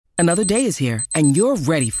Another day is here, and you're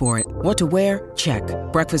ready for it. What to wear? Check.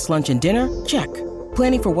 Breakfast, lunch, and dinner? Check.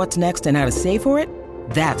 Planning for what's next and how to save for it?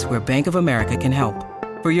 That's where Bank of America can help.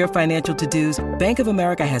 For your financial to-dos, Bank of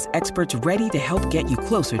America has experts ready to help get you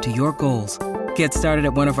closer to your goals. Get started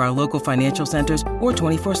at one of our local financial centers or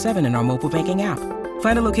 24/7 in our mobile banking app.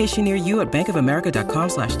 Find a location near you at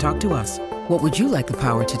bankofamerica.com/talktous. What would you like the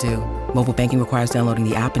power to do? Mobile banking requires downloading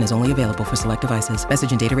the app and is only available for select devices.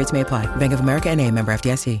 Message and data rates may apply. Bank of America N.A., member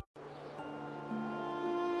FDIC.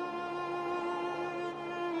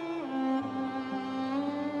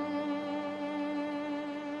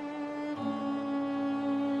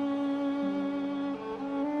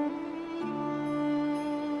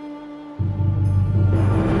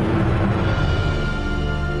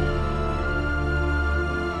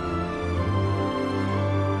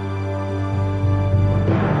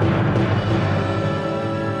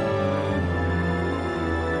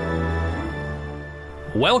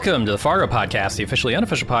 Welcome to the Fargo podcast, the officially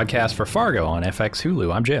unofficial podcast for Fargo on FX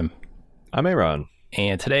Hulu. I'm Jim. I'm Aaron.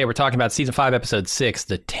 And today we're talking about Season 5, Episode 6,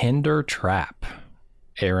 The Tender Trap.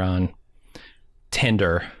 Aaron,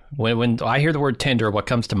 tender. When I hear the word tender, what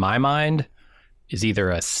comes to my mind is either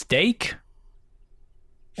a steak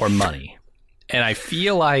or money. And I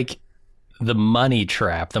feel like the money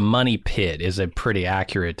trap, the money pit, is a pretty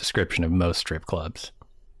accurate description of most strip clubs.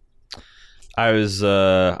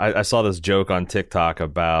 I saw this joke on TikTok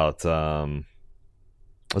about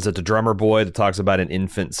was it the drummer boy that talks about an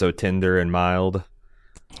infant so tender and mild?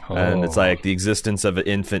 Oh. And it's like the existence of an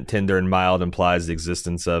infant tender and mild implies the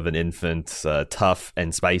existence of an infant tough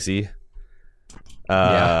and spicy.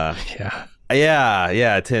 Yeah,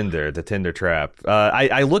 Tinder, the Tinder trap.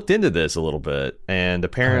 I looked into this a little bit, and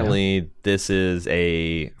apparently this is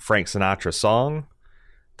a Frank Sinatra song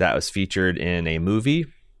that was featured in a movie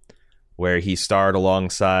where he starred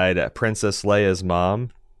alongside Princess Leia's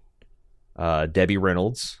mom, Debbie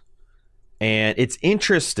Reynolds. And it's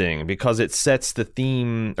interesting because it sets the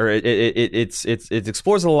theme, or it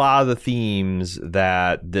explores a lot of the themes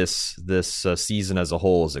that this season as a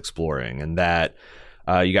whole is exploring. And that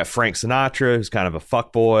you got Frank Sinatra, who's kind of a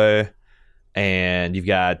fuckboy, and you've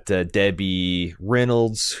got Debbie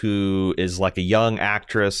Reynolds, who is like a young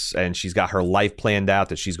actress, and she's got her life planned out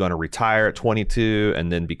that she's going to retire at 22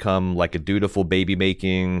 and then become like a dutiful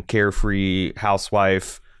baby-making, carefree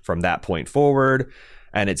housewife from that point forward.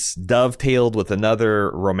 And it's dovetailed with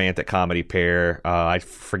another romantic comedy pair. I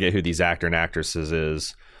forget who these actor and actresses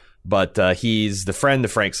is, but he's the friend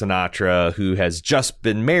of Frank Sinatra who has just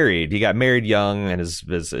been married. He got married young and is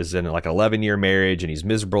in like an 11-year marriage, and he's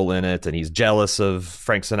miserable in it, and he's jealous of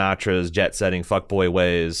Frank Sinatra's jet-setting fuckboy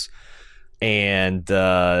ways. And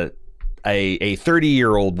a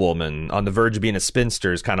 30-year-old woman on the verge of being a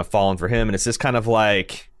spinster is kind of fallen for him, and it's this kind of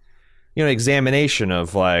like, you know, examination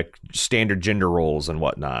of like standard gender roles and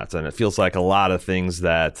whatnot. And it feels like a lot of things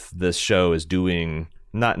that this show is doing,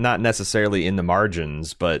 not necessarily in the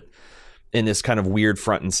margins, but in this kind of weird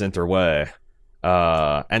front and center way.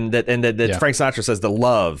 And that Frank Sinatra says the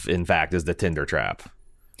love, in fact, is the Tinder trap.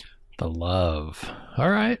 The love. All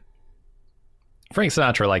right. Frank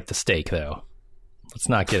Sinatra liked the steak, though. Let's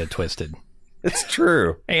not get it twisted. It's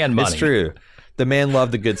true. And money. It's true. The man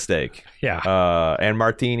loved a good steak. Yeah. And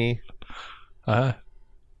martini. All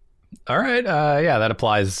right. Yeah, that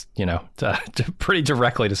applies, to pretty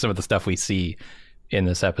directly to some of the stuff we see in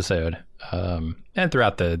this episode, and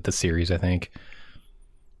throughout the series, I think.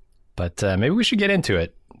 But maybe we should get into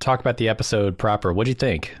it. Talk about the episode proper. What'd you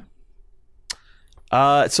think?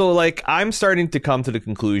 So like, I'm starting to come to the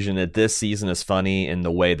conclusion that this season is funny in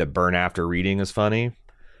the way that Burn After Reading is funny.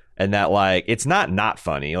 And that, like, it's not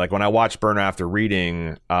funny. Like, when I watched Burn After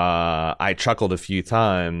Reading, I chuckled a few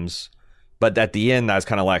times. But at the end, I was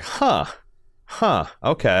kind of like,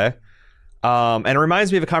 okay. And it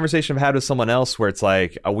reminds me of a conversation I've had with someone else where it's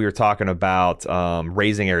like, we were talking about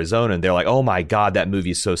Raising Arizona, and they're like, oh my God, that movie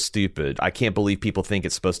is so stupid. I can't believe people think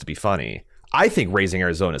it's supposed to be funny. I think Raising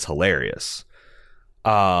Arizona is hilarious.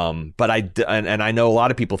 But I know a lot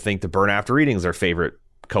of people think The Burn After Reading is their favorite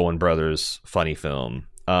Coen Brothers funny film.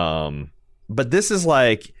 But this is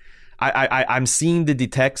like, I'm seeing the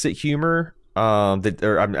detects at humor. I'm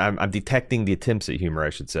detecting the attempts at humor, I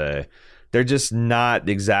should say. They're just not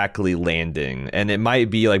exactly landing. And it might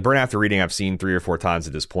be like Burn After Reading I've seen 3 or 4 times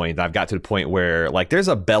at this point. And I've got to the point where like there's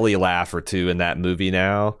a belly laugh or two in that movie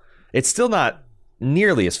now. It's still not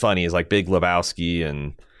nearly as funny as like Big Lebowski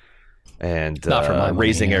and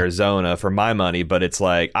Raising Arizona for my money, but it's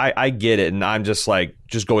like I get it, and I'm just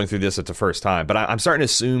going through this at the first time. But I'm starting to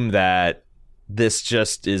assume that this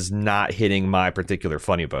just is not hitting my particular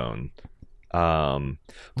funny bone.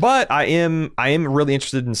 But I am really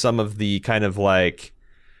interested in some of the kind of like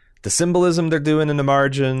the symbolism they're doing in the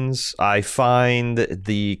margins. I find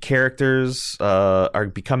the characters are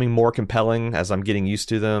becoming more compelling as I'm getting used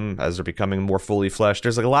to them, as they're becoming more fully fleshed.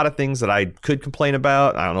 There's like a lot of things that I could complain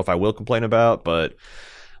about. I don't know if I will complain about, but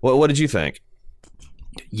what did you think?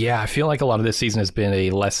 Yeah, I feel like a lot of this season has been a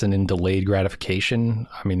lesson in delayed gratification.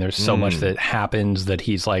 I mean, there's so much that happens that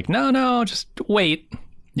he's like, no, just wait.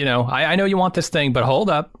 You know, I know you want this thing, but hold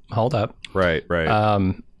up. Right.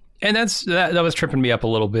 And that was tripping me up a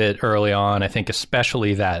little bit early on. I think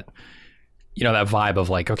especially that, you know, that vibe of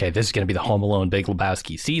like, okay, this is going to be the Home Alone Big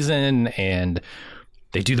Lebowski season, and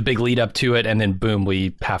they do the big lead up to it, and then boom,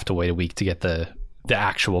 we have to wait a week to get the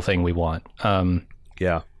actual thing we want.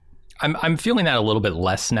 Yeah. I'm feeling that a little bit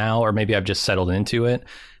less now, or maybe I've just settled into it.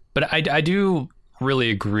 But I do really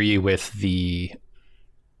agree with the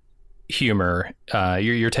humor,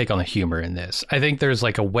 your take on the humor in this. I think there's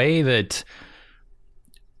like a way that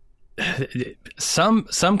some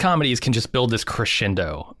comedies can just build this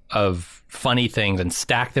crescendo of funny things and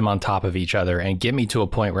stack them on top of each other and get me to a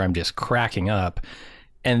point where I'm just cracking up.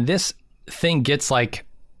 And this thing gets like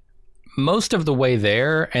most of the way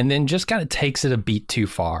there and then just kind of takes it a beat too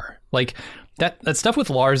far. Like that stuff with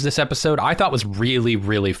Lars this episode, I thought was really,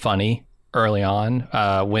 really funny early on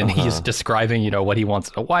when he's describing, you know, what he wants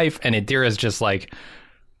in a wife, and Indira's just like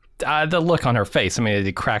the look on her face. I mean,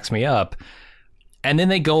 it cracks me up. And then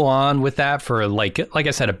they go on with that for like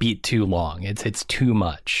I said, a beat too long. It's too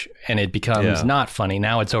much, and it becomes not funny.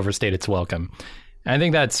 Now it's overstayed its welcome. And I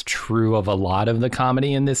think that's true of a lot of the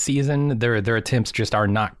comedy in this season. Their attempts just are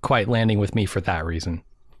not quite landing with me for that reason.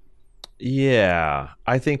 Yeah,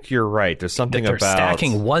 I think you're right. There's something they're about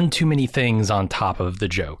stacking one too many things on top of the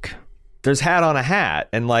joke. There's hat on a hat,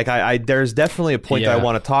 and like I there's definitely a point that I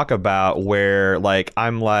want to talk about where like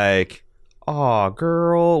I'm like, oh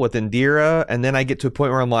girl with Indira, and then I get to a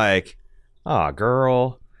point where I'm like, oh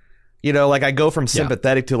girl, you know, like I go from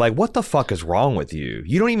sympathetic to like, what the fuck is wrong with you?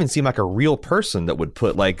 You don't even seem like a real person that would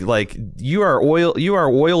put like you are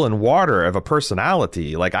oil and water of a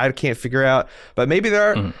personality. Like I can't figure out, but maybe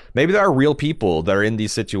there are real people that are in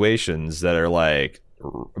these situations that are like,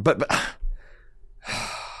 but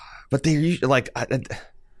they're usually like,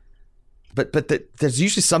 there's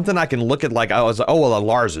usually something I can look at. Like I was like, oh well,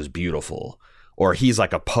 Lars is beautiful, or he's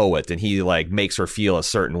like a poet and he like makes her feel a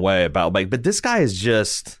certain way about like. But this guy is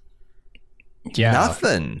just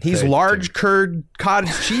nothing. He's large curd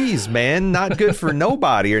cottage cheese, man. Not good for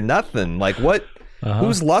nobody or nothing. Like what?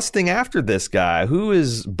 Who's lusting after this guy? Who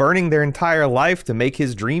is burning their entire life to make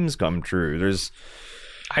his dreams come true?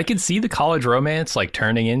 I could see the college romance like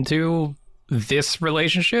turning into this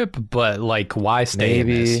relationship, but like why stay in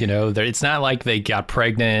this? You know, it's not like they got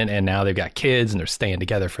pregnant and now they've got kids and they're staying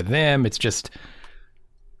together for them. It's just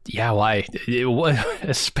why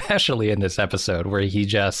especially in this episode where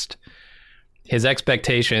his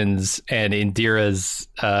expectations and Indira's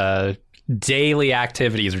daily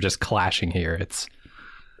activities are just clashing here. It's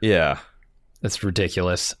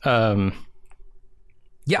ridiculous. I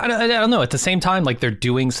don't know. At the same time, like they're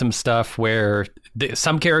doing some stuff where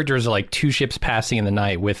some characters are like two ships passing in the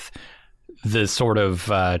night with the sort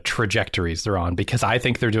of trajectories they're on, because I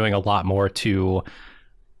think they're doing a lot more to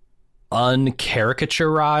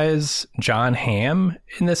uncaricaturize John Hamm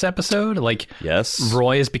in this episode. Like,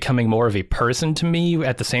 Roy is becoming more of a person to me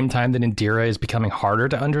at the same time that Indira is becoming harder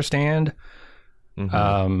to understand.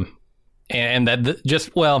 And that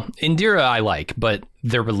Indira I like, but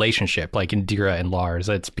their relationship, like Indira and Lars,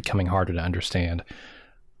 it's becoming harder to understand.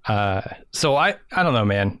 So I don't know,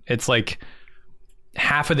 man. It's like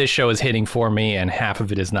half of this show is hitting for me and half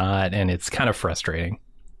of it is not, and it's kind of frustrating.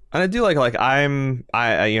 And I do like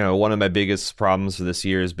I you know, one of my biggest problems for this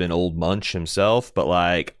year has been Old Munch himself, but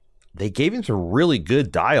like they gave him some really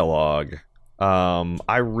good dialogue.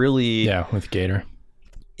 With Gator.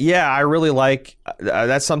 Yeah, I really like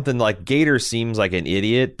that's something like Gator seems like an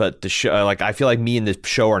idiot, but the show, like I feel like me and the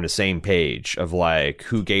show are on the same page of like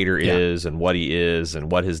who Gator is and what he is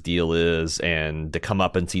and what his deal is and the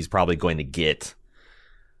comeuppance he's probably going to get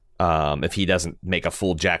if he doesn't make a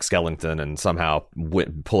full Jack Skellington and somehow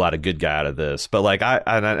pull out a good guy out of this. But like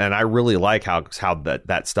I really like how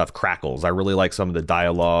that stuff crackles. I really like some of the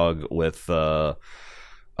dialogue with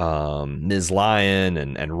Ms. Lyon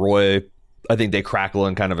and Roy. I think they crackle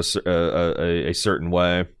in kind of a certain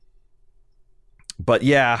way. But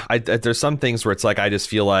yeah, there's some things where it's like I just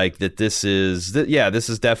feel like that this is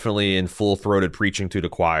definitely in full-throated preaching to the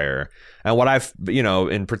choir. And what I've, you know,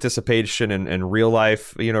 in participation in real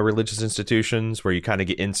life, you know, religious institutions where you kind of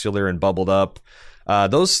get insular and bubbled up,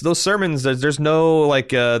 Those sermons, there's no like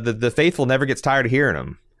the faithful never gets tired of hearing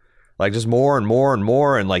them. Like just more and more and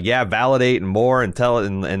more, and like validate and more and tell it,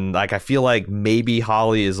 and like I feel like maybe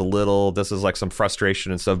Holly is a little. This is like some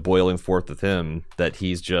frustration and stuff boiling forth with him, that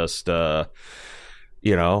he's just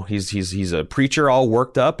he's a preacher all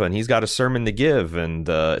worked up and he's got a sermon to give, and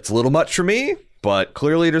it's a little much for me, but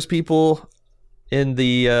clearly there's people in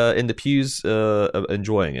the pews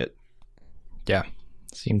enjoying it. Yeah,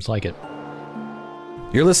 seems like it.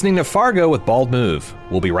 You're listening to Fargo with Bald Move.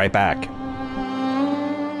 We'll be right back.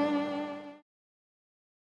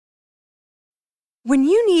 When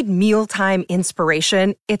you need mealtime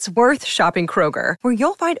inspiration, it's worth shopping Kroger, where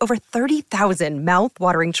you'll find over 30,000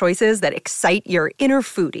 mouth-watering choices that excite your inner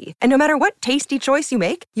foodie. And no matter what tasty choice you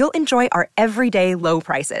make, you'll enjoy our everyday low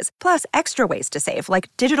prices, plus extra ways to save,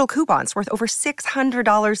 like digital coupons worth over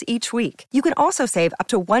 $600 each week. You can also save up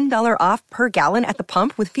to $1 off per gallon at the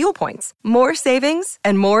pump with fuel points. More savings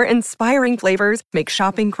and more inspiring flavors make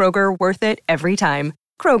shopping Kroger worth it every time.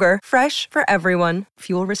 Kroger, fresh for everyone.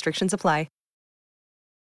 Fuel restrictions apply.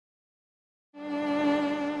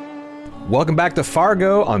 Welcome back to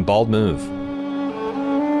Fargo on Bald Move.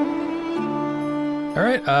 All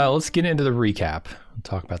right, let's get into the recap and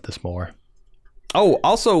talk about this more. Oh,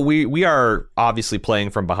 also, we are obviously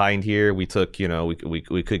playing from behind here. We took,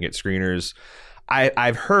 we couldn't get screeners.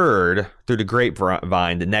 I've heard through the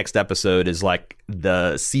grapevine the next episode is like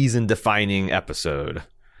the season-defining episode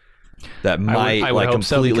that might I would hope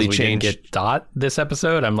completely so, change. We didn't get Dot this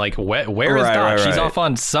episode. I'm like, where is Dot? Right. She's off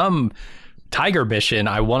on some tiger mission.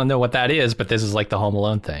 I want to know what that is, but this is like the Home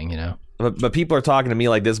Alone thing, But people are talking to me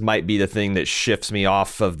like this might be the thing that shifts me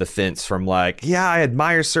off of the fence from like, yeah, I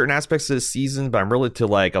admire certain aspects of this season, but I'm really to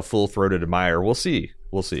like a full-throated admirer. We'll see.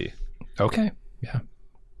 Okay, yeah.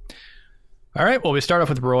 All right, well, we start off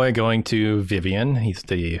with Roy going to Vivian. He's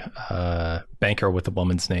the banker with the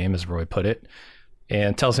woman's name, as Roy put it,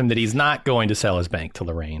 and tells him that he's not going to sell his bank to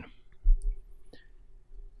Lorraine.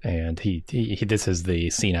 And he this is the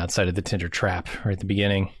scene outside of the Tinder trap right at the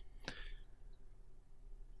beginning.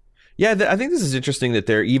 Yeah, I think this is interesting that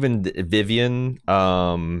they're even Vivian.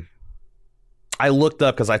 I looked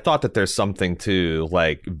up because I thought that there's something to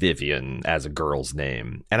like Vivian as a girl's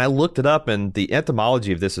name. And I looked it up, and the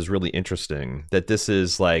etymology of this is really interesting. That this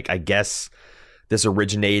is like, I guess this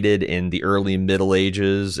originated in the early Middle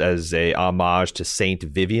Ages as a homage to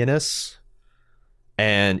Saint Vivianus.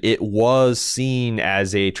 And it was seen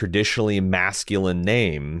as a traditionally masculine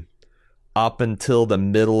name up until the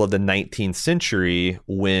middle of the 19th century,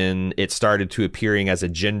 when it started to appearing as a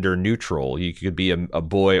gender neutral. You could be a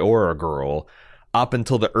boy or a girl, up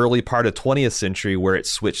until the early part of 20th century, where it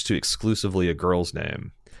switched to exclusively a girl's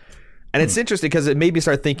name. And it's interesting because it made me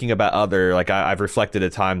start thinking about other, like I've reflected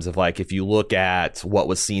at times of like, if you look at what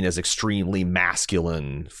was seen as extremely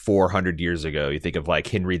masculine 400 years ago, you think of like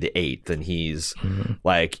Henry VIII, and he's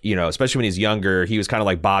like, especially when he's younger, he was kind of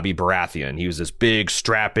like Bobby Baratheon. He was this big,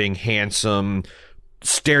 strapping, handsome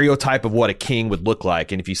stereotype of what a king would look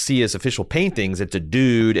like. And if you see his official paintings, it's a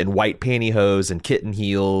dude in white pantyhose and kitten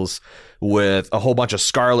heels with a whole bunch of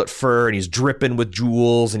scarlet fur, and he's dripping with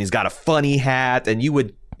jewels, and he's got a funny hat, and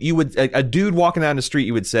a dude walking down the street,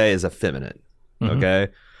 you would say, is effeminate. Okay.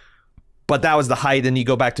 But that was the height. And you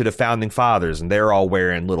go back to the founding fathers, and they're all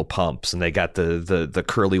wearing little pumps, and they got the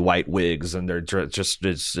curly white wigs, and they're just,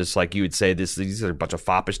 it's just like you would say, these are a bunch of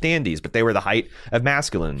foppish dandies, but they were the height of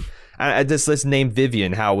masculine. This name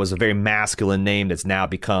Vivian, how it was a very masculine name that's now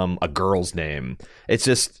become a girl's name. It's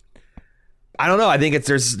just, I don't know. I think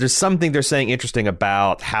there's something they're saying interesting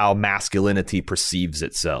about how masculinity perceives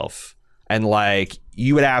itself. And like,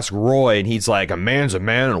 you would ask Roy, and he's like, a man's a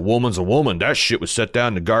man and a woman's a woman. That shit was set down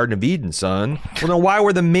in the Garden of Eden, son. Well, then why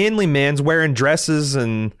were the manly mans wearing dresses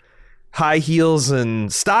and high heels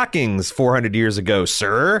and stockings 400 years ago,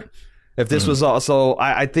 sir? If this was also,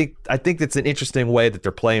 I think that's an interesting way that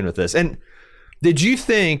they're playing with this. And did you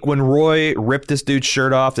think when Roy ripped this dude's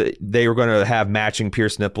shirt off that they were going to have matching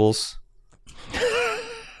pierced nipples?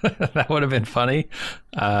 That would have been funny.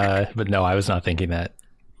 But no, I was not thinking that.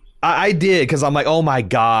 I did, because I'm like, oh my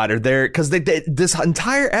God, because this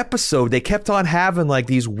entire episode, they kept on having like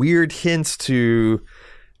these weird hints to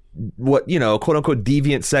what, quote unquote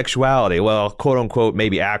deviant sexuality. Well, quote unquote,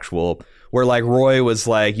 maybe actual, where like Roy was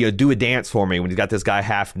like, do a dance for me when he's got this guy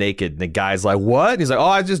half naked, and the guy's like, what? And he's like, oh,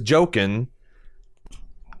 I was just joking.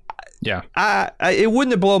 Yeah. It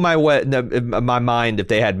wouldn't have blown my mind if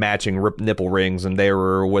they had matching nipple rings and they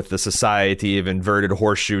were with the Society of Inverted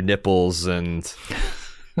Horseshoe Nipples, and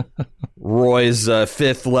Roy's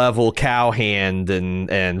fifth level cowhand,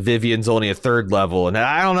 and Vivian's only a third level, and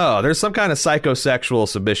I don't know. There's some kind of psychosexual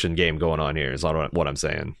submission game going on here. Is what I'm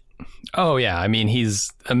saying. Oh yeah, I mean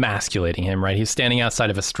he's emasculating him, right? He's standing outside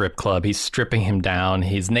of a strip club. He's stripping him down.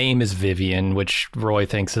 His name is Vivian, which Roy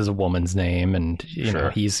thinks is a woman's name, and you know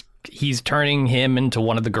he's turning him into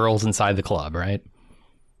one of the girls inside the club, right?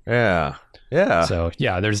 Yeah. So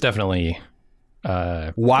yeah, there's definitely.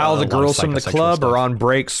 While the girls from the club are on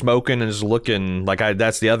break smoking and just looking like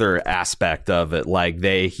that's the other aspect of it. Like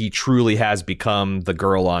he truly has become the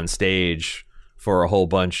girl on stage for a whole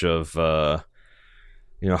bunch of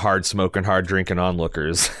hard smoking, hard drinking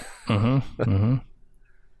onlookers.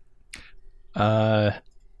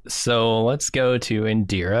 So let's go to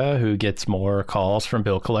Indira, who gets more calls from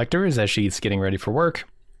bill collectors as she's getting ready for work.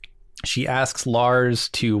 She asks Lars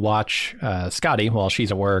to watch Scotty while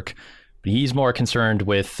she's at work. But he's more concerned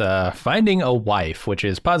with finding a wife, which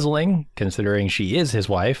is puzzling, considering she is his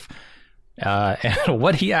wife. And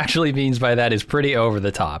what he actually means by that is pretty over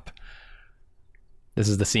the top. This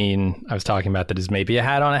is the scene I was talking about that is maybe a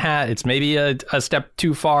hat on a hat. It's maybe a step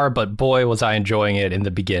too far, but boy, was I enjoying it in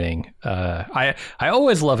the beginning. I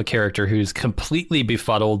always love a character who's completely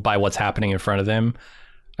befuddled by what's happening in front of them.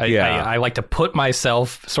 I like to put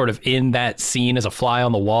myself sort of in that scene as a fly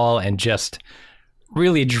on the wall and just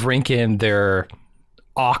really drink in their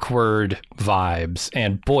awkward vibes.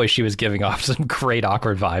 And boy, she was giving off some great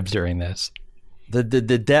awkward vibes during this. The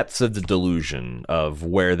depths of the delusion of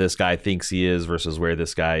where this guy thinks he is versus where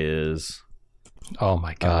this guy is. Oh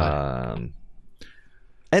my God.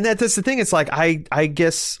 And that's the thing. It's like, I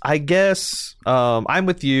guess I'm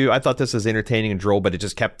with you. I thought this was entertaining and droll, but it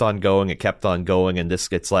just kept on going. It kept on going. And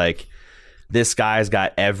it's like, this guy's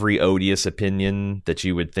got every odious opinion that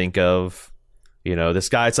you would think of. You know, this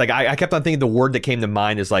guy, it's like, I kept on thinking the word that came to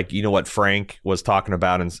mind is like, you know what Frank was talking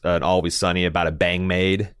about in Always Sunny about a bang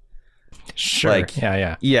maid? Sure. Like,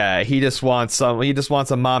 yeah. He just wants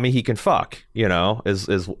a mommy he can fuck, you know, is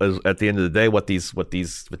at the end of the day, what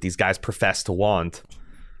these guys profess to want.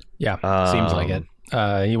 Yeah. Seems like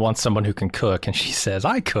it. He wants someone who can cook. And she says,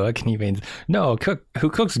 I cook. And he means, no, who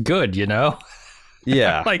cooks good, you know?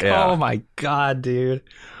 Yeah. Oh my God, dude.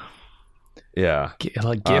 Yeah.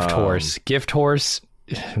 Like gift horse,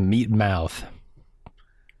 meat mouth.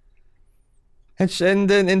 And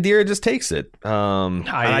then Indira just takes it.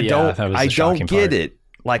 I don't get it.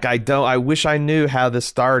 Like, I wish I knew how this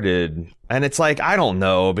started. And it's like, I don't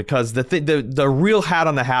know, because the real hat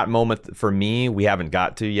on the hat moment for me, we haven't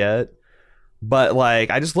got to yet. But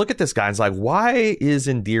like, I just look at this guy and it's like, why is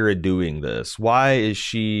Indira doing this? Why is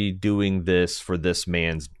she doing this for this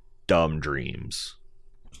man's dumb dreams?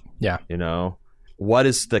 Yeah. You know, what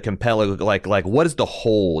is the compelling, like what is the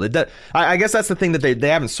hold? I guess that's the thing that they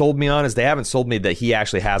haven't sold me on, is they haven't sold me that he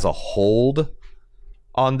actually has a hold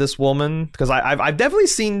on this woman. Because I've definitely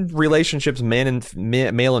seen relationships, male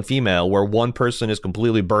and female, where one person is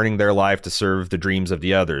completely burning their life to serve the dreams of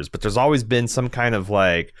the others. But there's always been some kind of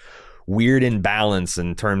like weird imbalance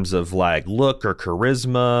in terms of like look or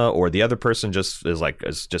charisma, or the other person just feels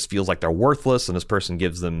like they're worthless and this person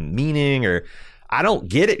gives them meaning, or I don't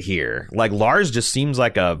get it here. Like, Lars just seems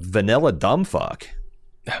like a vanilla dumb fuck.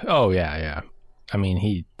 Oh, yeah. I mean,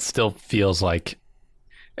 he still feels like...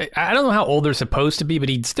 I don't know how old they're supposed to be, but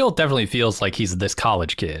he still definitely feels like he's this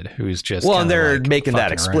college kid who's just... Well, and they're like making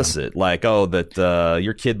that explicit. Around. Like, oh, that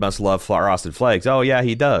your kid must love frosted flakes. Oh, yeah,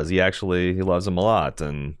 he does. He loves them a lot.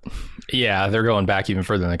 And yeah, they're going back even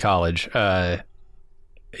further than college.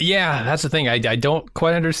 Yeah, that's the thing. I don't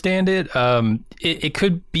quite understand it. It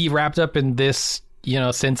could be wrapped up in this,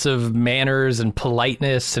 sense of manners and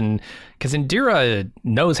politeness, and because Indira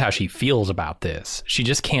knows how she feels about this. She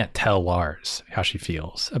just can't tell Lars how she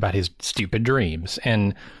feels about his stupid dreams.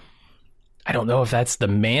 And I don't know if that's the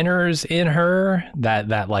manners in her,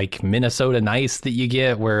 that like Minnesota nice that you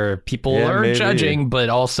get where people are maybe judging, but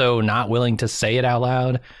also not willing to say it out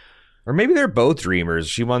loud. Or maybe they're both dreamers.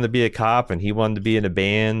 She wanted to be a cop and he wanted to be in a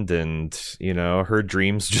band, and, her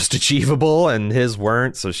dreams just achievable and his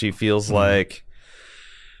weren't. So she feels like,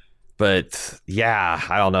 but yeah,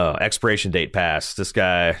 I don't know. Expiration date passed. This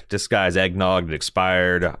guy's eggnog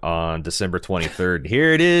expired on December 23rd.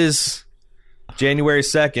 Here it is, January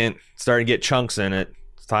 2nd, starting to get chunks in it.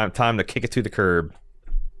 It's time to kick it to the curb.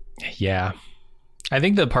 Yeah. I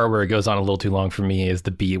think the part where it goes on a little too long for me is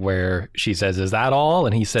the beat where she says, "Is that all?"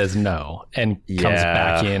 And he says no, and comes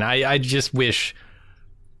back in. I just wish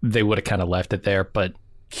they would have kind of left it there, but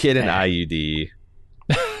kid and IUD.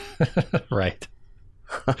 Right.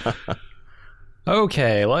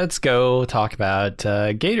 Okay, let's go talk about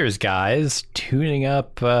Gator's guys tuning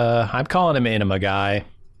up. I'm calling him Enema Guy.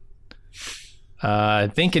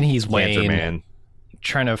 thinking he's Cancer Wayne, Man.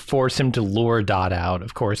 trying to force him to lure Dot out.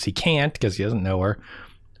 Of course, he can't because he doesn't know her.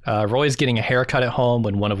 Roy's getting a haircut at home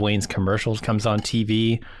when one of Wayne's commercials comes on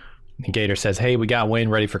TV. And Gator says, hey, we got Wayne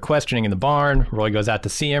ready for questioning in the barn. Roy goes out to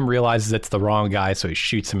see him, realizes it's the wrong guy, so he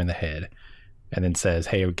shoots him in the head. And then says,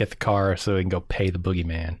 hey, get the car so we can go pay the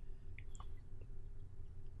boogeyman.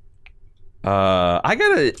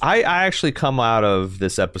 I actually come out of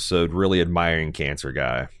this episode really admiring Cancer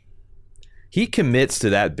Guy. He commits to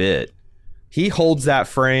that bit. He holds that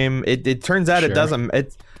frame. It turns out Sure. it doesn't.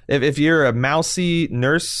 If you're a mousy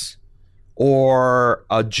nurse or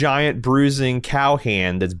a giant bruising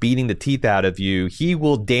cowhand that's beating the teeth out of you, he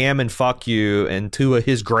will damn and fuck you into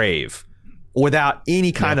his grave without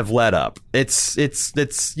any kind of let up. It's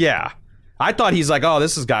yeah. I thought he's like, oh,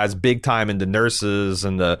 this guy's big time into nurses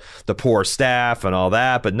and the poor staff and all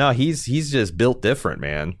that, but no, he's just built different,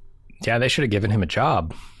 man. Yeah, they should have given him a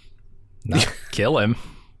job. Not kill him.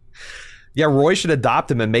 Yeah, Roy should adopt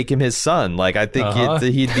him and make him his son. Like, I think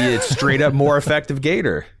he'd be a straight up more effective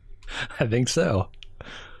Gator. I think so.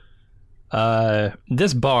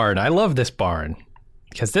 This barn, I love this barn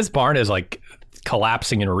because this barn is like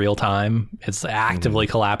collapsing in real time. It's actively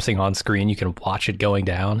collapsing on screen. You can watch it going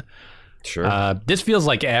down. Sure. This feels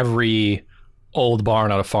like every old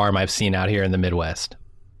barn on a farm I've seen out here in the Midwest.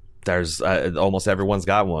 There's almost everyone's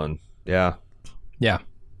got one. Yeah. Yeah.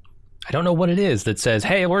 I don't know what it is that says,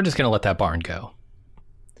 hey, we're just going to let that barn go.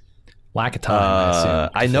 Lack of time, I assume.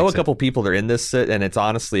 I know a couple people that are in this sit, and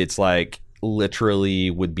it's like literally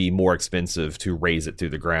would be more expensive to raise it through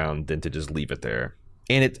the ground than to just leave it there.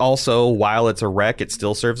 And it also, while it's a wreck, it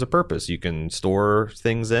still serves a purpose. You can store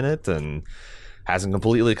things in it and hasn't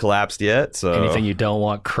completely collapsed yet. So anything you don't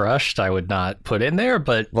want crushed, I would not put in there.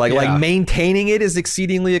 But like maintaining it is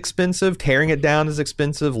exceedingly expensive. Tearing it down is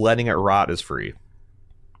expensive. Letting it rot is free.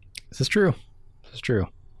 This is true.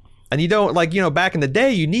 And you don't back in the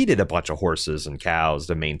day, you needed a bunch of horses and cows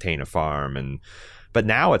to maintain a farm. But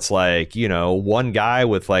now it's like, one guy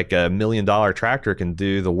with like $1 million tractor can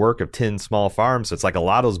do the work of 10 small farms. So it's like a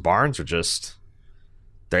lot of those barns are just,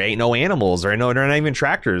 there ain't no animals. They're not even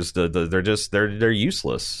tractors. They're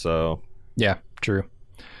useless. So yeah, true.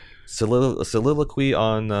 Soliloquy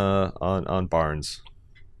on barns.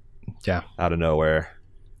 Yeah. Out of nowhere.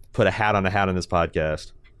 Put a hat on this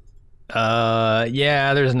podcast.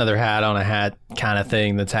 Yeah, there's another hat on a hat kind of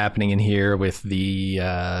thing that's happening in here with the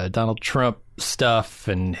Donald Trump stuff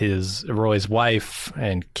and Roy's wife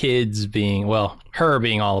and kids her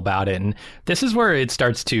being all about it. And this is where it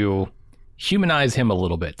starts to humanize him a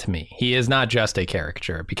little bit to me. He is not just a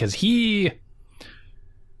caricature because she's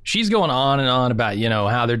going on and on about,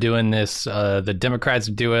 how they're doing this. The Democrats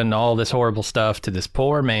are doing all this horrible stuff to this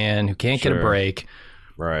poor man who can't get a break.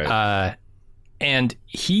 Right. And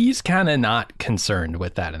he's kind of not concerned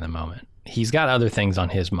with that in the moment. He's got other things on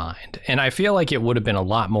his mind. And I feel like it would have been a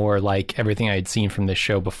lot more like everything I had seen from this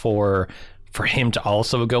show before for him to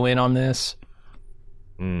also go in on this.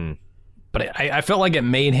 But I felt like it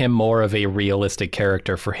made him more of a realistic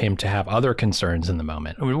character for him to have other concerns in the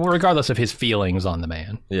moment, regardless of his feelings on the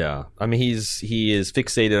man. Yeah. I mean, he is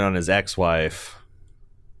fixated on his ex-wife.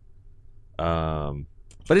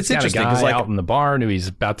 But it's interesting because like out in the barn who he's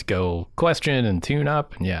about to go question and tune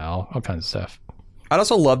up, and all kinds of stuff. I'd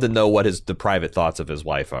also love to know what the private thoughts of his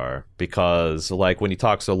wife are, because like when he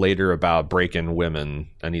talks later about breaking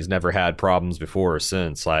women and he's never had problems before or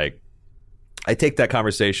since, like I take that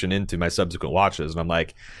conversation into my subsequent watches and I'm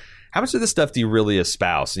like, how much of this stuff do you really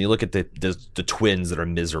espouse? And you look at the twins that are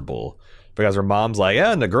miserable because her mom's like,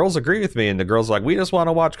 yeah, and the girls agree with me, and the girls are like, we just want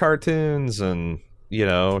to watch cartoons, and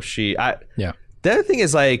The other thing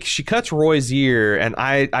is, like, she cuts Roy's ear, and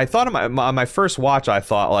I thought on my first watch, I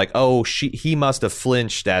thought, like, oh, he must have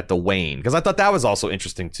flinched at the Wayne. Because I thought that was also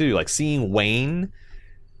interesting, too. Like, seeing Wayne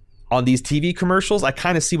on these TV commercials, I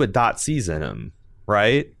kind of see what Dot sees in him,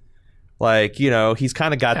 right? Like, he's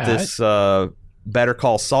kind of got this Better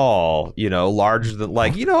Call Saul, larger than,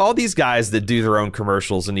 like, all these guys that do their own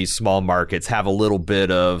commercials in these small markets have a little bit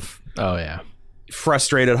of... Oh, yeah.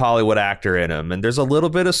 Frustrated Hollywood actor in him, and there's a little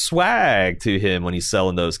bit of swag to him when he's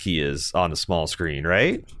selling those Kias on a small screen,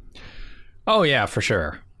 right? Oh yeah, for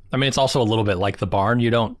sure. I mean, it's also a little bit like the barn. You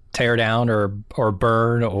don't tear down or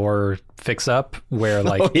burn or fix up, where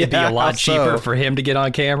like it'd be a lot cheaper for him to get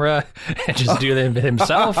on camera and just do them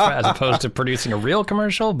himself as opposed to producing a real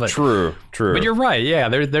commercial. But true. But you're right. Yeah,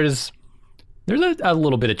 there's a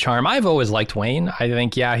little bit of charm. I've always liked Wayne. I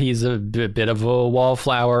think, he's a bit of a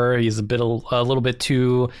wallflower. He's a little bit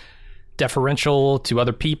too deferential to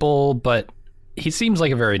other people, but he seems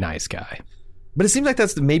like a very nice guy. But it seems like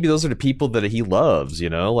maybe those are the people that he loves, you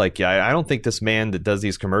know? Like, I don't think this man that does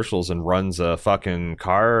these commercials and runs a fucking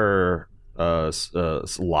car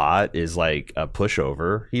lot is like a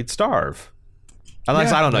pushover. He'd starve.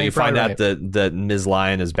 Unless, I don't know, you find out that Ms.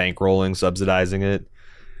 Lion is bankrolling, subsidizing it.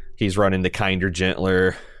 He's running the Kinder,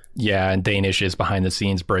 Gentler. Yeah, and Danish is behind the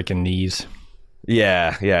scenes breaking knees.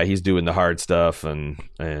 Yeah, he's doing the hard stuff and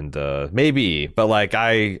maybe, but like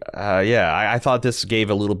I thought this gave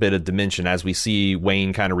a little bit of dimension as we see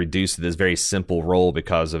Wayne kind of reduced to this very simple role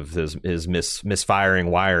because of his misfiring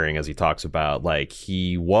wiring, as he talks about. Like,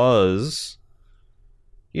 he was,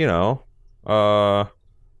 you know, I'm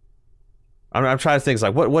trying to think. It's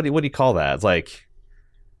like what do you call that? It's like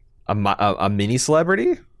a mini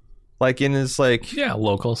celebrity, like in his like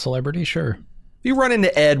local celebrity. Sure, you run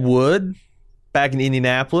into Ed Wood. Back in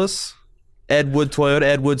Indianapolis, Ed Wood Toyota,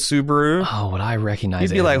 Ed Wood Subaru. Oh, would I recognize?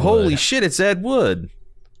 You'd be like, "Holy shit, it's Ed Wood."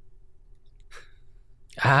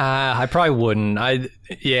 I probably wouldn't.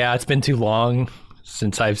 It's been too long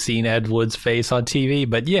since I've seen Ed Wood's face on TV.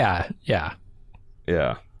 But yeah.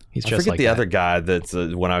 He's just like the other guy that's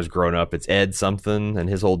when I was growing up. It's Ed something, and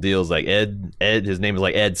his whole deal is like Ed. His name is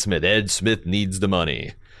like Ed Smith. Ed Smith needs the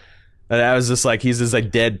money. And I was just like, he's just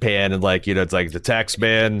like deadpan, and like, you know, it's like the tax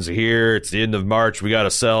man's here. It's the end of March. We got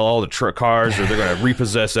to sell all the cars, or they're going to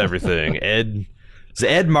repossess everything. It's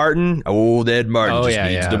Ed Martin. Old Ed Martin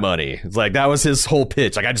needs the money. It's like that was his whole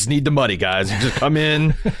pitch. Like, I just need the money, guys. You just come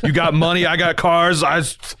in. You got money. I got cars.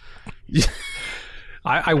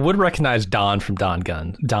 I would recognize Don from Don's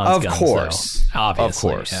Guns. Of course,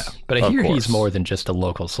 obviously. Of course. Yeah. But I hear he's more than just a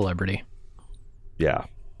local celebrity. Yeah,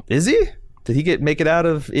 is he? Did he make it out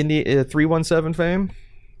of 317 fame?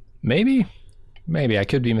 Maybe. I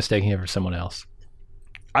could be mistaking him for someone else.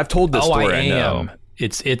 I've told this story. I know.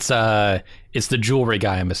 It's the jewelry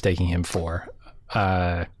guy I'm mistaking him for.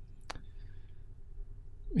 I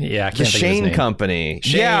can't think the Shane of his name. Company.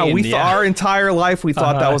 Our entire life we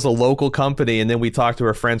thought that was a local company, and then we talked to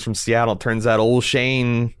our friends from Seattle. It turns out old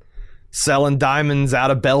Shane selling diamonds out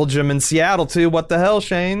of Belgium and Seattle too. What the hell,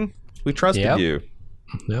 Shane? We trusted you.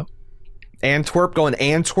 Yep. Antwerp,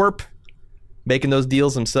 making those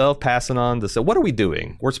deals himself, passing on the. So what are we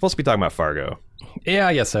doing? We're supposed to be talking about Fargo. Yeah,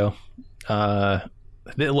 I guess so.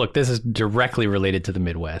 Look, this is directly related to the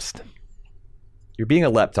Midwest. You're being a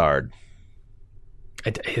leptard.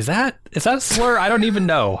 Is that a slur? I don't even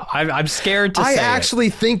know. I'm scared to say I actually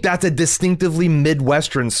think that's a distinctively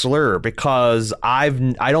Midwestern slur because I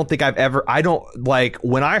don't think I've ever. I don't like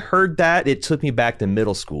when I heard that. It took me back to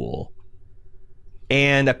middle school.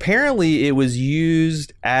 And apparently it was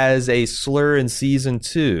used as a slur in season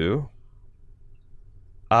 2.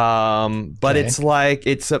 But it's like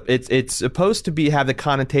it's supposed to have the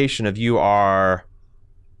connotation of you are.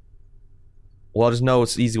 Well, there's no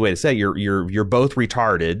easy way to say it. You're both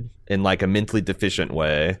retarded in like a mentally deficient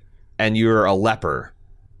way, and you're a leper.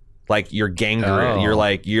 Like you're gangrene. Oh. You're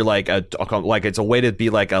like it's a way to be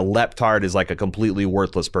like a leptard is like a completely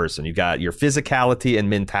worthless person. You got your physicality and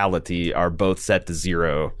mentality are both set to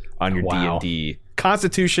 0 on your D&D.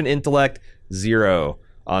 Constitution, intellect, 0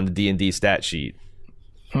 on the D&D stat sheet.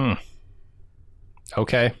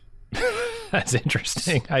 Okay. That's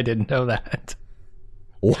interesting. I didn't know that.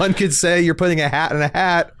 One could say you're putting a hat in a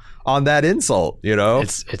hat on that insult, you know?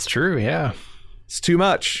 It's true, yeah. It's too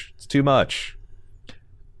much.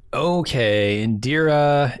 Okay,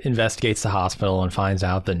 Indira investigates the hospital and finds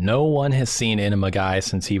out that no one has seen Enema Guy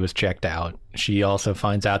since he was checked out. She also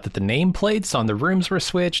finds out that the nameplates on the rooms were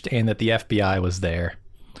switched and that the FBI was there.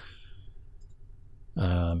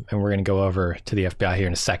 And we're going to go over to the FBI here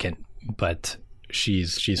in a second, but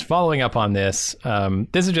she's following up on this.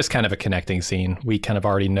 This is just kind of a connecting scene. We kind of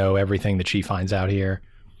already know everything that she finds out here.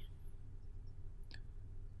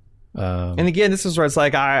 And again, this is where it's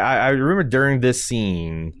like I remember during this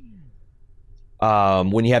scene,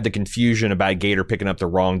 when you have the confusion about Gator picking up the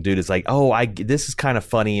wrong dude, it's like, this is kind of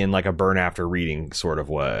funny in like a burn after reading sort of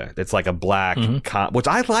way. It's like a black, which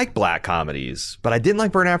I like black comedies, but I didn't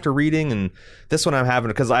like burn after reading, and this one I'm having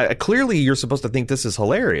because clearly you're supposed to think this is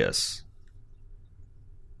hilarious.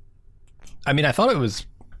 I mean, I thought it was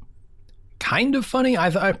kind of funny.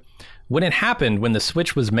 I when it happened, when the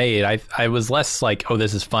switch was made, I was less like, oh,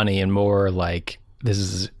 this is funny, and more like, this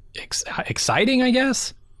is exciting, I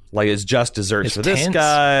guess. Like, it's just desserts for this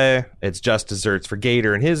guy. It's just desserts for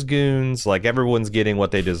Gator and his goons. Like, everyone's getting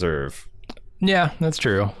what they deserve. Yeah, that's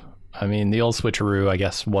true. I mean, the old switcheroo, I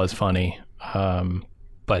guess, was funny.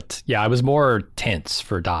 But, yeah, I was more tense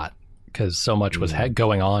for Dot because so much was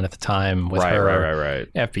going on at the time with her.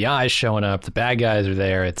 Right. FBI showing up. The bad guys are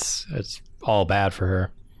there. It's all bad for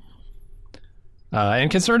her.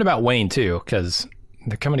 And concerned about Wayne, too, because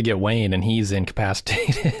they're coming to get Wayne and he's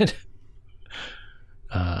incapacitated.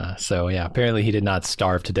 So, yeah, apparently he did not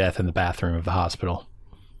starve to death in the bathroom of the hospital.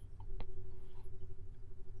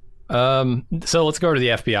 So let's go over to the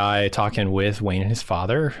FBI talking with Wayne and his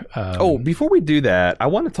father. Before we do that, I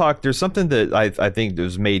want to talk. There's something that I think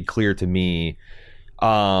was made clear to me,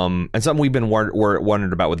 and something we've been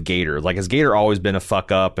wondering about with Gator. Like, has Gator always been a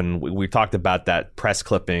fuck up? And we talked about that press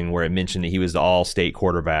clipping where it mentioned that he was the all-state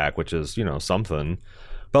quarterback, which is, you know, something.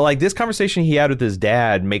 But like this conversation he had with his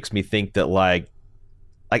dad makes me think that like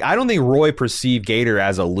I don't think Roy perceived Gator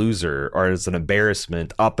as a loser or as an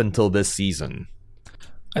embarrassment up until this season.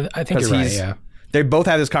 I think you're right, yeah. They both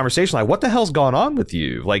have this conversation like, what the hell's gone on with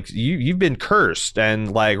you? Like, you've been cursed.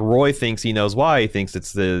 And like Roy thinks he knows why. He thinks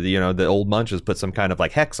it's the old munches put some kind of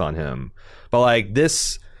like hex on him. But like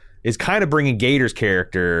this is kind of bringing Gator's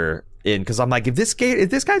character in, because I'm like, if this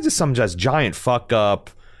guy's just some giant fuck up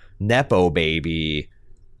Nepo baby,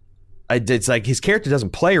 it's like his character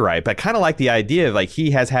doesn't play right. But I kind of like the idea of like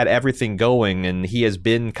he has had everything going and he has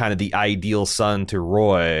been kind of the ideal son to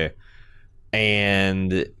Roy.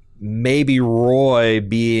 And maybe Roy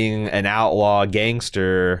being an outlaw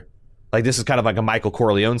gangster, like this is kind of like a Michael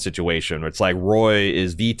Corleone situation where it's like Roy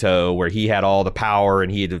is Vito, where he had all the power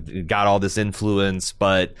and he had got all this influence,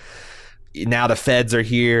 but now the feds are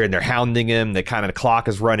here and they're hounding him. The clock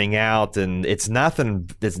is running out, and it's nothing.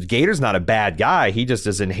 Gator's not a bad guy. He just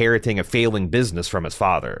is inheriting a failing business from his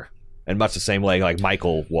father, in much the same way like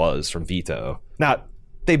Michael was from Vito. Now,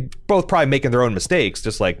 they both probably making their own mistakes,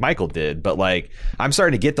 just like Michael did. But like, I'm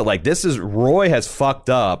starting to get that like this is Roy has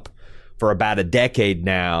fucked up for about a decade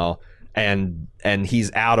now, and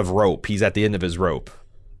he's out of rope. He's at the end of his rope.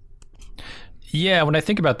 Yeah, when I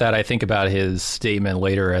think about that, I think about his statement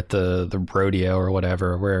later at the rodeo or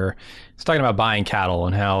whatever, where he's talking about buying cattle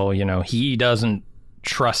and how, you know, he doesn't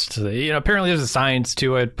trust, apparently there's a science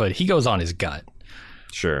to it, but he goes on his gut.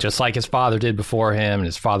 Sure. Just like his father did before him and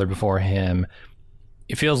his father before him.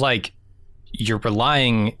 It feels like you're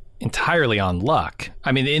relying entirely on luck.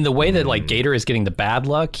 I mean, in the way that like Gator is getting the bad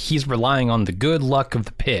luck, he's relying on the good luck of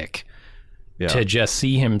the pick to just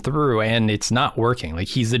see him through, and it's not working. Like,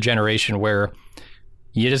 he's the generation where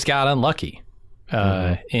you just got unlucky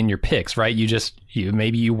in your picks, right?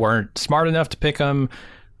 Maybe you weren't smart enough to pick him,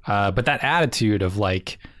 but that attitude of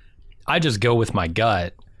like, I just go with my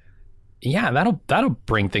gut. Yeah, that'll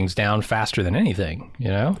bring things down faster than anything, you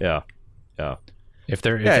know? Yeah. If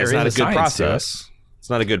there it's not is a good process. It's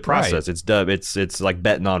not a good process. Right. It's like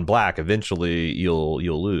betting on black. Eventually,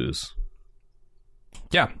 you'll lose.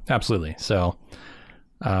 Yeah, absolutely. So,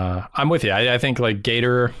 I'm with you. I think like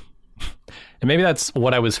Gator, and maybe that's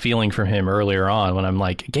what I was feeling from him earlier on when I'm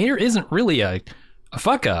like, Gator isn't really a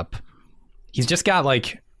fuck up. He's just got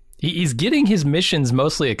like, he's getting his missions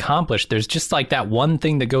mostly accomplished. There's just like that one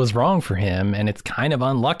thing that goes wrong for him, and it's kind of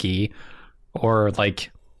unlucky, or like.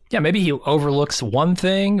 Yeah, maybe he overlooks one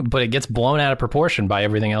thing, but it gets blown out of proportion by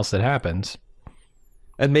everything else that happens.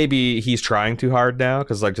 And maybe he's trying too hard now,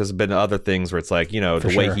 because like there's been other things where it's like,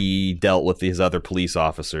 the way he dealt with his other police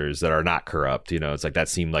officers that are not corrupt, it's like that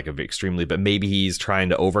seemed like extremely, but maybe he's trying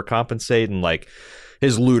to overcompensate, and like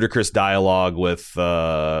his ludicrous dialogue with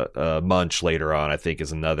Munch later on, I think,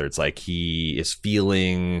 is another. It's like he is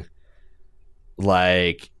feeling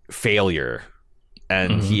like failure.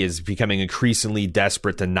 And he is becoming increasingly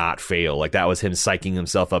desperate to not fail. Like, that was him psyching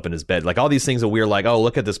himself up in his bed. Like, all these things that we're like, oh,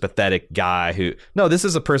 look at this pathetic guy who... No, this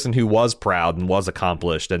is a person who was proud and was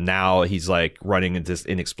accomplished. And now he's, like, running into this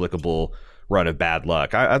inexplicable run of bad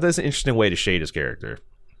luck. That's an interesting way to shade his character.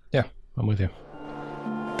 Yeah, I'm with you.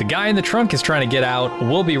 The guy in the trunk is trying to get out.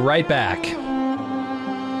 We'll be right back.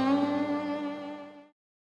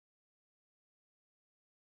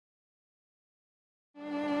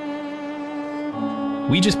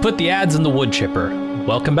 We just put the ads in the wood chipper.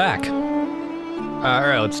 Welcome back. All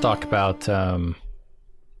right, let's talk about the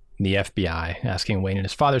FBI asking Wayne and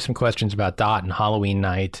his father some questions about Dot and Halloween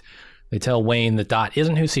night. They tell Wayne that Dot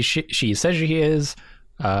isn't who she says she is,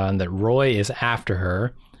 and that Roy is after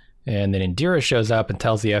her. And then Indira shows up and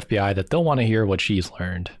tells the FBI that they'll want to hear what she's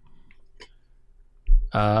learned.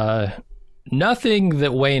 Nothing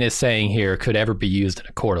that Wayne is saying here could ever be used in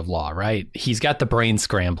a court of law, right? He's got the brain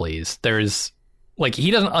scramblies. Like,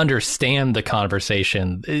 he doesn't understand the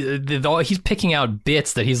conversation. He's picking out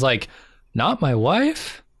bits that he's like, not my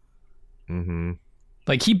wife? Mm-hmm.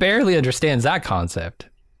 Like, he barely understands that concept.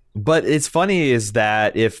 But it's funny is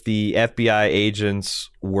that if the FBI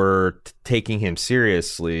agents were taking him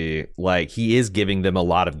seriously, like, he is giving them a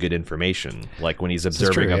lot of good information. Like, when he's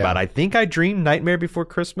observing about, I think I dreamed Nightmare Before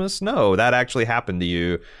Christmas. No, that actually happened to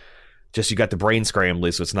you. Just you got the brain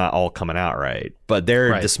scrambly, so it's not all coming out right. But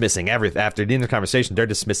they're dismissing everything. After the end of the conversation, they're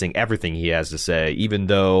dismissing everything he has to say, even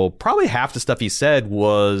though probably half the stuff he said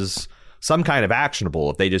was some kind of actionable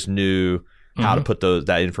if they just knew how to put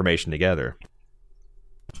that information together.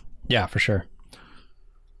 Yeah, for sure.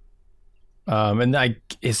 And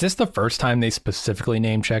is this the first time they specifically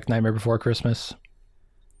name-checked Nightmare Before Christmas?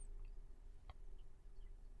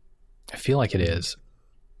 I feel like it is.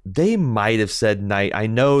 They might have said night. I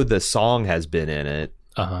know the song has been in it.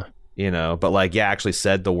 But like, actually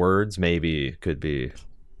said the words, maybe could be.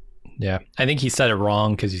 Yeah. I think he said it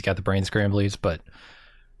wrong because he's got the brain scramblies, but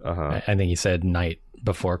I think he said night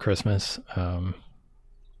before Christmas.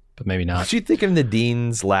 But maybe not. What you think of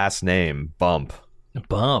Nadine's last name? Bump.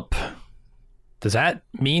 Bump. Does that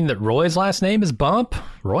mean that Roy's last name is Bump?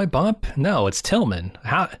 Roy Bump? No, it's Tillman.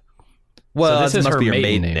 How? Well, so this this is must her be her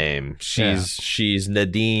maiden maiden name. She's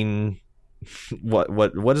Nadine.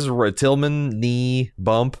 What is Roy Tillman? Knee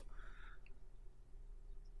Bump.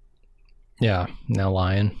 Yeah, now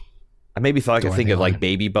lying. I maybe thought I could think of like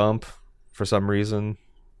Baby Bump for some reason.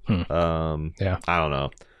 Yeah, I don't know.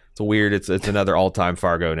 It's a weird. It's another all-time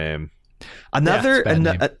Fargo name.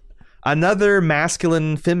 Another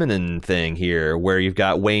masculine feminine thing here, where you've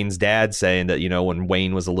got Wayne's dad saying that, when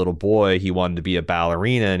Wayne was a little boy, he wanted to be a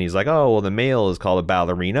ballerina, and he's like, oh, well, the male is called a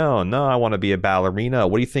ballerino. Oh, no, I want to be a ballerina.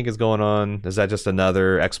 What do you think is going on? Is that just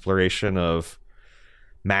another exploration of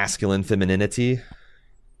feminine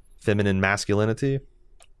masculinity?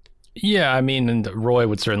 Yeah, I mean, and Roy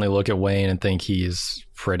would certainly look at Wayne and think he's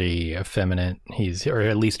pretty effeminate. Or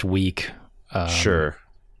at least weak. Sure.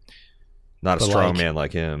 Not a strong man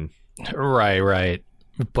like him. Right.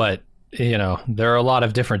 But, there are a lot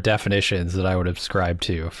of different definitions that I would ascribe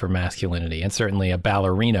to for masculinity. And certainly a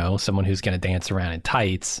ballerino, someone who's going to dance around in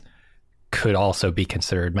tights, could also be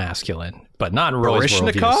considered masculine. But not in Roy's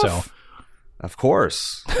worldview. So. Of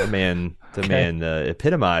course. The man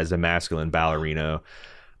epitomized a masculine ballerino.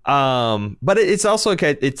 But it's also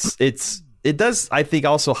okay. It does, I think,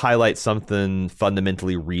 also highlight something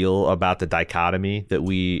fundamentally real about the dichotomy that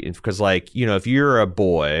because like, if you're a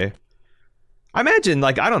boy, I imagine,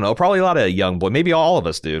 like, I don't know, probably a lot of young boys, maybe all of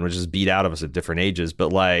us do, and we're just beat out of us at different ages.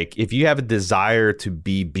 But like, if you have a desire to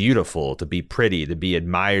be beautiful, to be pretty, to be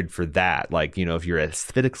admired for that, like, if you're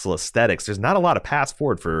aesthetics, there's not a lot of paths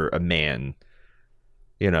forward for a man,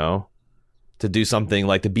 to do something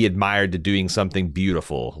like to be admired to doing something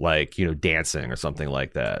beautiful, like, dancing or something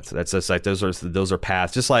like that. So that's just like, those are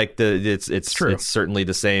paths, just like it's true. It's certainly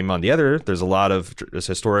the same on the other. There's a lot of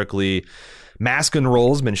historically masculine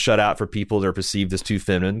roles been shut out for people that are perceived as too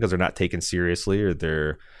feminine because they're not taken seriously or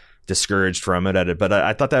they're discouraged from it. But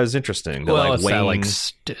I thought that was interesting. Well, like it's Wayne, not like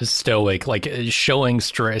stoic, like showing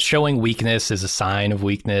weakness is a sign of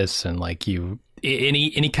weakness, and like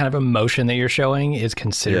any kind of emotion that you're showing is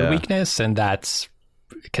considered weakness, and that's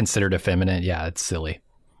considered effeminate. Yeah, it's silly.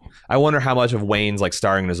 I wonder how much of Wayne's like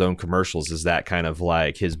starring in his own commercials is that kind of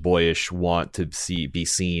like his boyish want to be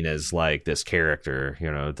seen as like this character,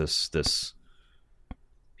 this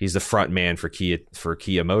he's the front man for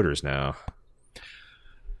Kia Motors now.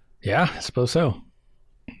 Yeah, I suppose so.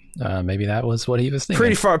 Maybe that was what he was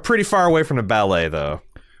thinking. Pretty far away from the ballet, though.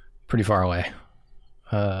 Pretty far away.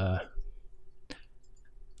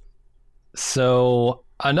 So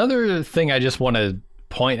another thing I just want to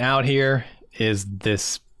point out here is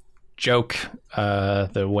this joke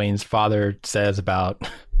that Wayne's father says about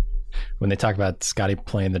when they talk about Scotty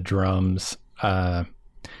playing the drums. It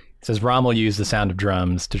says Rommel used the sound of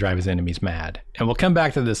drums to drive his enemies mad. And we'll come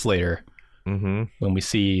back to this later when we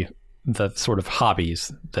see the sort of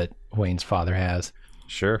hobbies that Wayne's father has.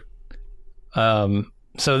 Sure.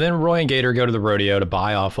 So then Roy and Gator go to the rodeo to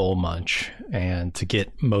buy off old Munch and to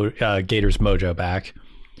get Gator's mojo back.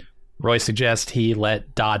 Roy suggests he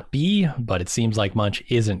let Dot be, but it seems like Munch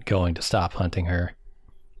isn't going to stop hunting her.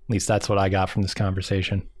 At least that's what I got from this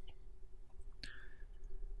conversation.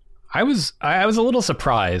 I was a little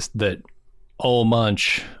surprised that old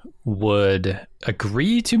Munch would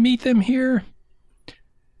agree to meet them here.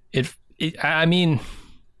 I mean,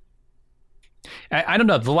 I don't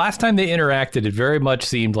know. The last time they interacted, it very much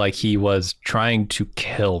seemed like he was trying to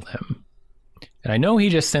kill them. And I know he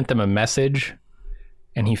just sent them a message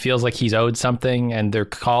and he feels like he's owed something and they're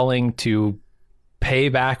calling to pay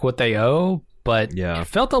back what they owe. But it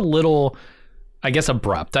felt a little, I guess,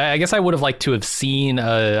 abrupt. I guess I would have liked to have seen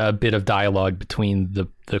a bit of dialogue between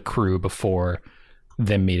the crew before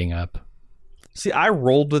them meeting up. See, I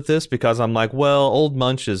rolled with this because I'm like, well, old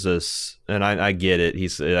Munch is this, and I get it.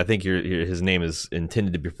 I think his name is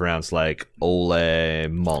intended to be pronounced like Ole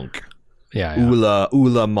Monk. Yeah.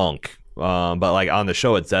 Ula Monk. But like on the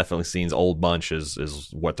show, it definitely seems Old Munch is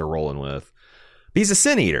what they're rolling with. But he's a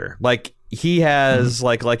sin eater. Like he has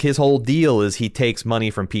like his whole deal is he takes money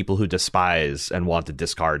from people who despise and want to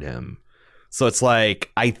discard him. So it's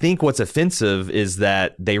like, I think what's offensive is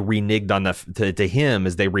that they reneged on to him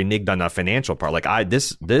is they reneged on the financial part. Like I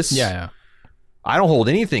don't hold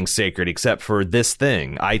anything sacred except for this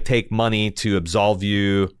thing. I take money to absolve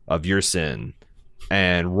you of your sin.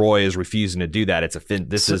 And Roy is refusing to do that.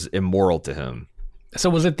 This is immoral to him. So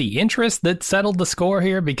was it the interest that settled the score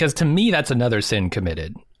here? Because to me, that's another sin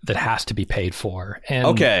committed that has to be paid for. And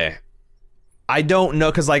okay. I don't know,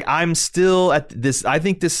 because like I'm still at this. I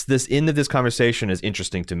think this end of this conversation is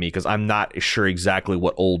interesting to me because I'm not sure exactly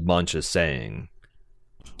what Old Munch is saying.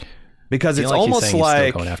 Because it's almost like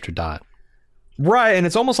he's still going after Dot, right? And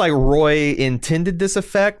it's almost like Roy intended this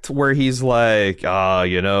effect, where he's like,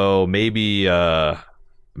 maybe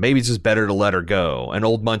it's just better to let her go. And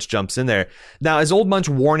Old Munch jumps in there. Now, is Old Munch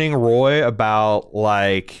warning Roy about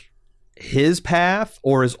like his path,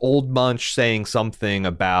 or is Old Munch saying something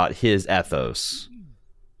about his ethos?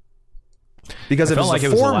 Because if it's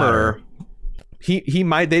the former,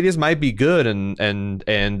 they just might be good, and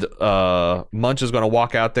Munch is going to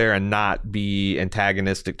walk out there and not be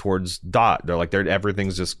antagonistic towards Dot. They're like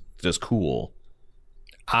everything's just cool.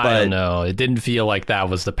 I don't know. It didn't feel like that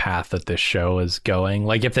was the path that this show is going.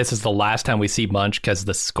 Like if this is the last time we see Munch because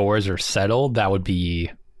the scores are settled, that would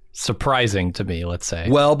be surprising to me, let's say.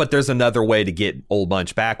 Well, but there's another way to get Old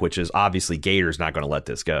Munch back, which is obviously Gator's not going to let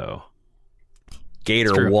this go.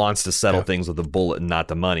 Gator wants to settle things with the bullet and not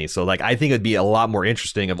the money. So like I think it'd be a lot more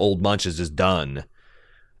interesting if Old Munch is just done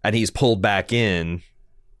and he's pulled back in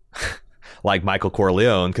like Michael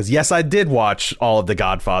Corleone, because yes, I did watch all of the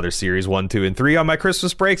Godfather series 1, 2, and 3 on my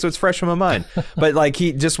Christmas break, so it's fresh in my mind. But like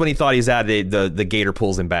when he thought he's out, the Gator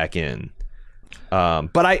pulls him back in.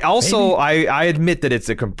 But I also I admit that it's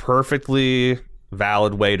a perfectly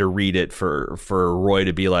valid way to read it for Roy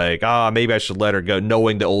to be like, maybe I should let her go,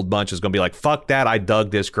 knowing that Old Munch is going to be like, fuck that, I dug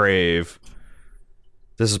this grave.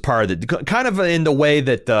 This is part of the kind of in the way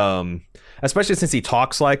that especially since he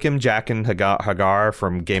talks like him, Jaqen H'ghar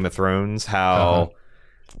from Game of Thrones, how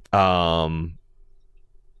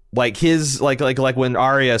like his like when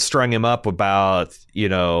Arya strung him up about he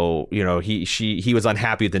was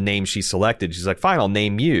unhappy with the name she selected. She's like, fine, I'll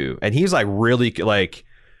name you, and he's like really like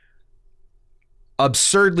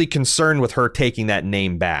absurdly concerned with her taking that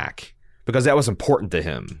name back because that was important to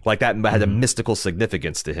him. Like that had a mystical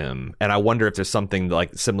significance to him, and I wonder if there's something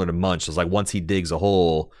like similar to Munch. It's like once he digs a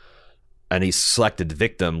hole and he's selected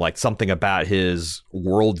victim, like something about his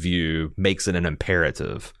worldview makes it an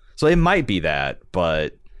imperative. So it might be that,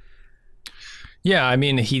 but yeah, I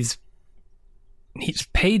mean, he's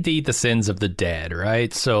paid to eat the sins of the dead,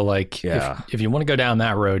 right? So like, if you want to go down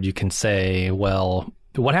that road, you can say, well,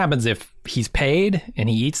 what happens if he's paid and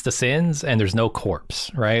he eats the sins and there's no corpse,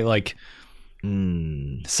 right? Like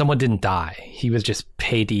someone didn't die. He was just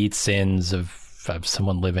paid to eat sins of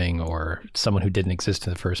someone living or someone who didn't exist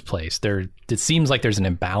in the first place. It seems like there's an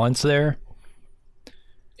imbalance there.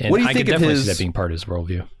 And what do you I think could of definitely his, see that being part of his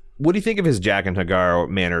worldview. What do you think of his Jaqen H'ghar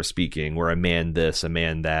manner of speaking, where a man this, a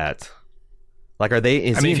man that? Like,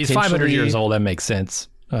 if he's 500 years old, that makes sense.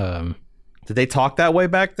 Did they talk that way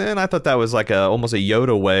back then? I thought that was like almost a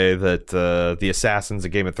Yoda way that the assassins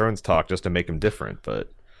of Game of Thrones talk, just to make them different.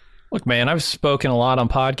 But look, man, I've spoken a lot on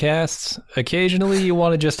podcasts. Occasionally, you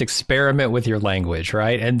want to just experiment with your language,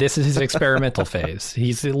 right? And this is his experimental phase.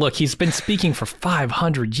 He's been speaking for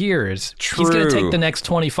 500 years. True. He's going to take the next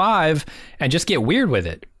 25 and just get weird with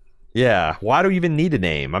it. Yeah. Why do you even need a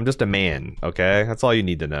name? I'm just a man, okay? That's all you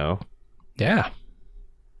need to know. Yeah.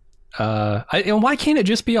 And why can't it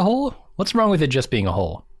just be a hole? What's wrong with it just being a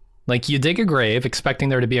hole? Like, you dig a grave expecting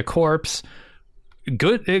there to be a corpse.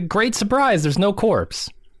 Great surprise, there's no corpse.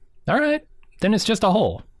 All right, then it's just a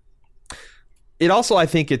hole. It also, I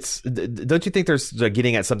think don't you think there's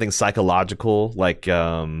getting at something psychological, like,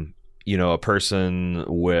 a person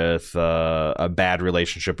with a bad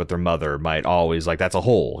relationship with their mother might always, like, that's a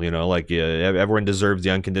hole, like everyone deserves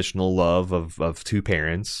the unconditional love of two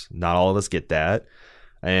parents. Not all of us get that.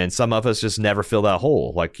 And some of us just never fill that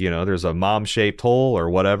hole. Like, there's a mom-shaped hole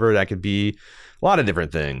or whatever. That could be a lot of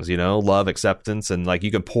different things, love, acceptance, and like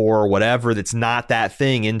you can pour whatever that's not that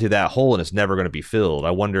thing into that hole and it's never going to be filled.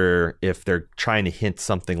 I wonder if they're trying to hint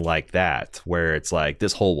something like that, where it's like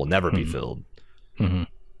this hole will never be filled. Mm-hmm.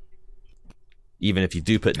 Even if you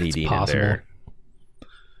do put Nadine in there.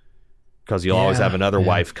 Because you'll always have another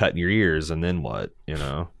wife cutting your ears, and then what,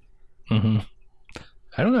 Mm-hmm.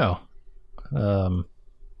 I don't know.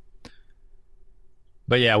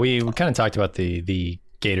 But yeah, we kind of talked about the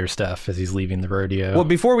Gator stuff as he's leaving the rodeo. Well,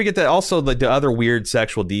 before we get to also the other weird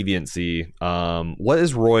sexual deviancy, what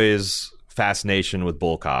is Roy's fascination with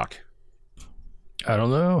bullcock? I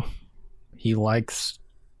don't know.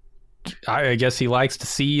 I guess he likes to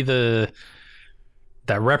see that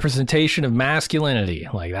representation of masculinity.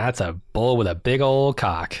 Like, that's a bull with a big old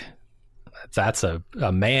cock. That's a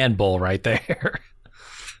man bull right there.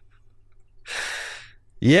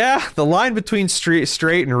 Yeah, the line between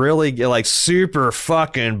straight and really like super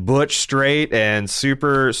fucking butch straight and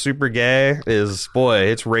super gay is, boy,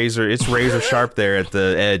 it's razor sharp there at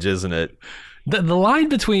the edge, isn't it? The line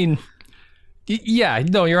between, yeah,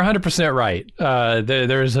 no, you're 100% right.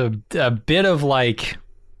 There's a bit of like,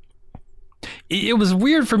 it was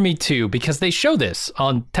weird for me too, because they show this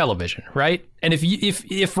on television, right? And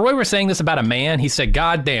if Roy were saying this about a man, he said,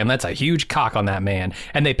 "God damn, that's a huge cock on that man."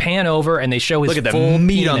 And they pan over and they show his look at full the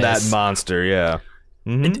meat penis. on that monster. Yeah.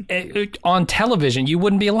 Mm-hmm. On television, you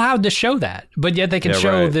wouldn't be allowed to show that, but yet they can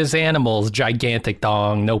show this animal's gigantic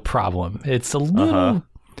dong, no problem. It's a little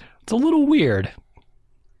weird.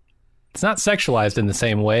 It's not sexualized in the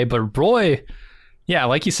same way, but Roy, yeah,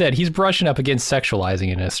 like you said, he's brushing up against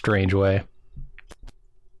sexualizing in a strange way.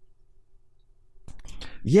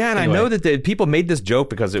 Yeah, and anyway. I know that people made this joke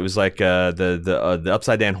because it was like the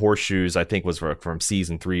upside down horseshoes, I think, was from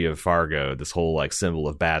season 3 of Fargo. This whole like symbol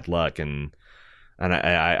of bad luck, and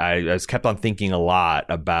I just kept on thinking a lot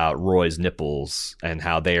about Roy's nipples and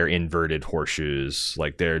how they are inverted horseshoes,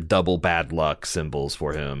 like they're double bad luck symbols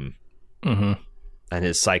for him, and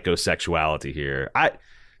his psychosexuality here.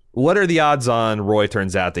 What are the odds on Roy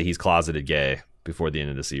turns out that he's closeted gay before the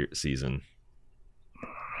end of the season?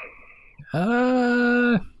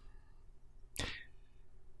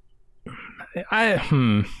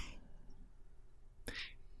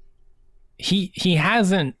 He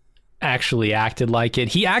hasn't actually acted like it.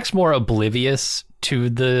 He acts more oblivious to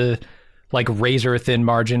the like razor thin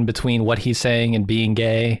margin between what he's saying and being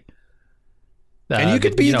gay. And you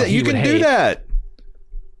could be that. You can do that.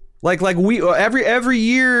 Like we every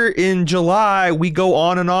year in July we go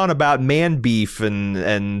on and on about man beef and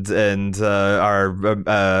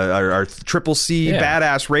our triple C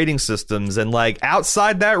badass rating systems, and like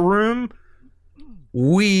outside that room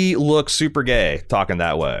we look super gay talking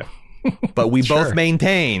that way, but we both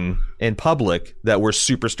maintain in public that we're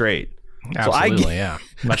super straight. Absolutely, yeah,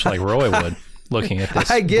 much like Roy would looking at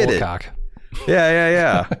this. I get bullcock.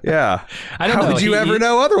 Yeah. I don't know. How would you ever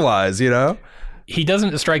know otherwise? You know. He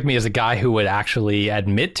doesn't strike me as a guy who would actually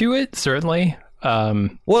admit to it, certainly. He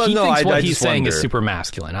thinks what he's saying is super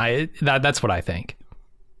masculine. That's what I think.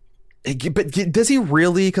 But does he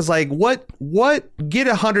really? Because like, what? Get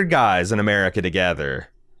 100 guys in America together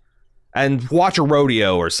and watch a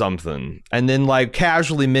rodeo or something, and then like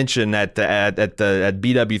casually mention at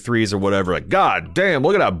BW3s or whatever, like, God damn,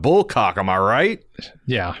 look at that bullcock. Am I right?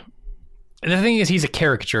 Yeah. And the thing is, he's a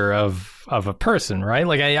caricature of a person, right?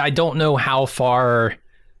 Like, I don't know how far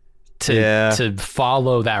to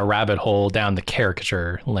follow that rabbit hole down the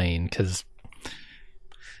caricature lane, because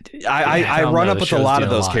I run up with a lot of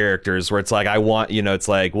those characters where it's like, I want, it's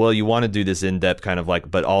like, well, you want to do this in-depth kind of like,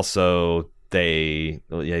 but also this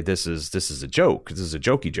is a joke. This is a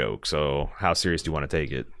jokey joke. So how serious do you want to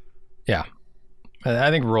take it? Yeah. I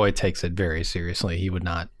think Roy takes it very seriously. He would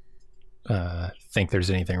not think there's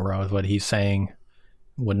anything wrong with what he's saying,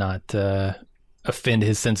 would not offend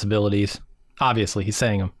his sensibilities. Obviously, he's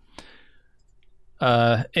saying them.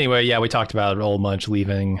 Anyway, yeah, we talked about Old Munch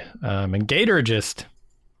leaving, and Gator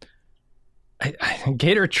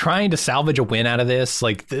Gator trying to salvage a win out of this.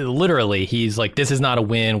 Like, literally, he's like, this is not a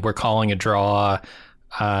win, we're calling a draw.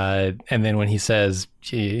 And then when he says,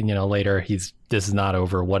 later, this is not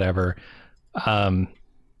over, whatever.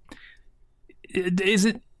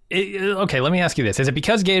 Okay, let me ask you this. Is it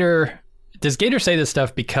because does Gator say this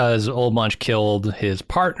stuff because Old Munch killed his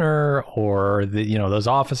partner or those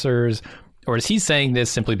officers, or is he saying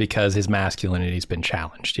this simply because his masculinity's been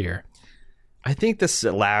challenged here? I think this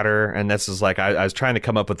latter, and this is like, I was trying to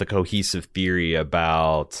come up with a cohesive theory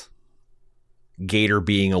about Gator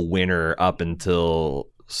being a winner up until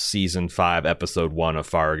season 5, episode 1 of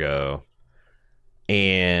Fargo.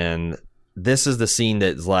 And this is the scene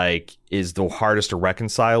that's like, is the hardest to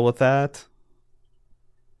reconcile with that.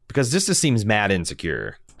 Because this just seems mad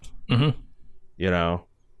insecure. Mm-hmm.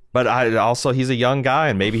 But he's a young guy,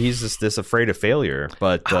 and maybe he's just this afraid of failure.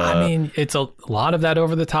 But it's a lot of that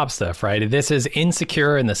over the top stuff, right? This is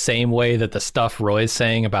insecure in the same way that the stuff Roy's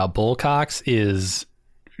saying about bullcocks is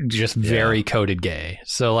just very coded gay.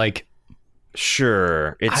 So like,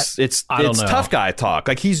 Sure, it's I don't know. tough guy talk.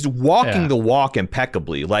 Like he's walking the walk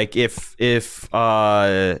impeccably. Like if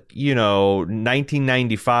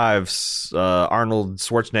 1995's Arnold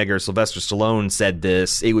Schwarzenegger, Sylvester Stallone said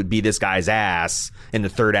this, it would be this guy's ass in the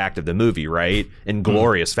third act of the movie, right? In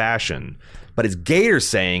glorious fashion. But it's Gator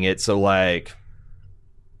saying it, so like,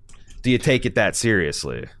 do you take it that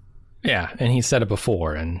seriously? Yeah, and he said it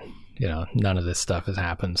before, and none of this stuff has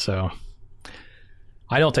happened, so.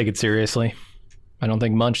 I don't take it seriously. I don't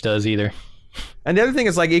think Munch does either. And the other thing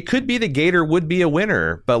is, like, it could be that Gator would be a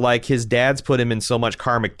winner, but like his dad's put him in so much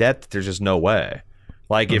karmic debt that there's just no way.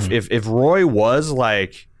 Like if Roy was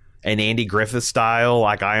like an Andy Griffith style,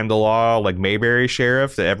 like I am the law, like Mayberry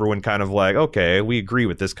sheriff, that everyone kind of like, okay, we agree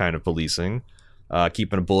with this kind of policing,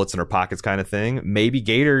 keeping bullets in her pockets kind of thing. Maybe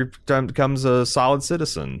Gator becomes a solid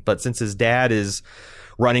citizen. But since his dad is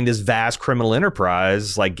running this vast criminal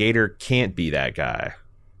enterprise, like Gator can't be that guy.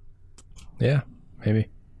 Yeah, maybe.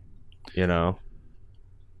 Not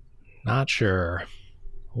sure.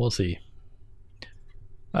 We'll see.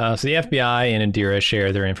 So the FBI and Indira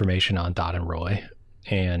share their information on Dot and Roy.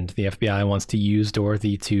 And the FBI wants to use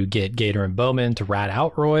Dorothy to get Gator and Bowman to rat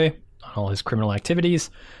out Roy on all his criminal activities.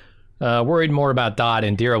 Worried more about Dot,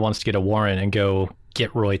 Indira wants to get a warrant and go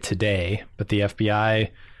get Roy today. But the FBI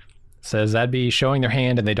says that'd be showing their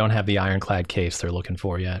hand, and they don't have the ironclad case they're looking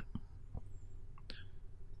for yet.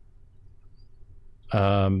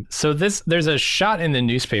 So there's a shot in the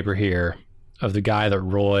newspaper here of the guy that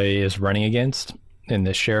Roy is running against in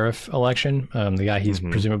this sheriff election. The guy he's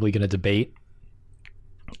presumably going to debate.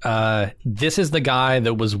 This is the guy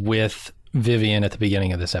that was with Vivian at the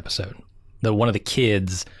beginning of this episode. One of the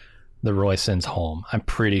kids that Roy sends home. I'm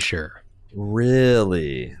pretty sure.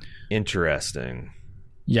 Really interesting.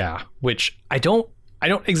 Yeah, which I don't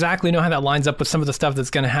exactly know how that lines up with some of the stuff that's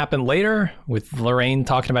going to happen later with Lorraine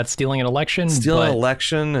talking about stealing an election.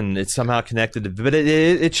 And it's somehow connected to, but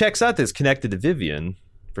it checks out that it's connected to Vivian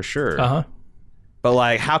for sure. Uh-huh. But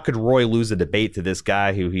like, how could Roy lose a debate to this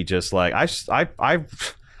guy who he just like, I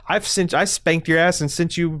spanked your ass and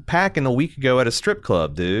sent you packing a week ago at a strip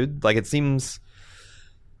club, dude. Like it seems.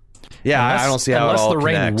 Yeah, I don't see how it all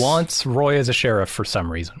Lorraine connects. wants Roy as a sheriff for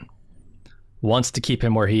some reason. Wants to keep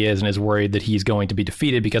him where he is and is worried that he's going to be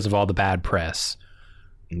defeated because of all the bad press.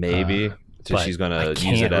 Maybe. So she's going to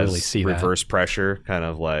use it as reverse pressure, kind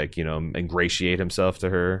of like, ingratiate himself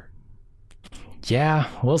to her. Yeah,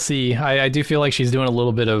 we'll see. I do feel like she's doing a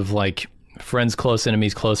little bit of like friends close,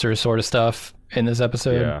 enemies closer sort of stuff in this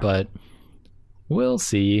episode, but we'll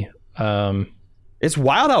see. It's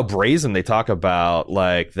wild how brazen they talk about,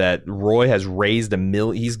 like that Roy has raised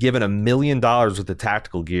he's given $1 million worth of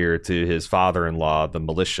tactical gear to his father-in-law, the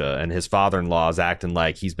militia, and his father-in-law is acting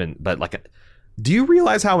like he's been, but like, do you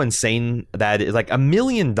realize how insane that is? Like $1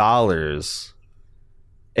 million.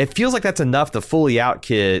 It feels like that's enough to fully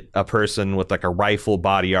outkit a person with like a rifle,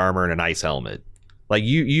 body armor, and an ice helmet. Like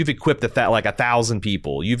you've equipped like 1,000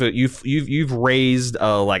 people. You've raised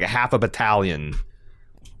like a half a battalion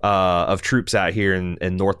of troops out here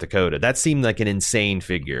in North Dakota. That seemed like an insane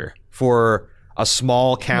figure for a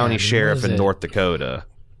small county sheriff in North Dakota.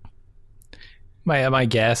 My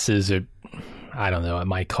guess is I don't know, it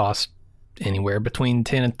might cost anywhere between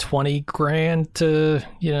 10 and 20 grand to,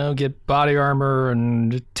 get body armor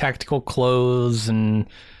and tactical clothes and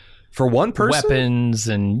for one person, weapons.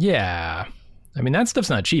 And I mean, that stuff's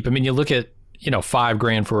not cheap. I mean, you look at,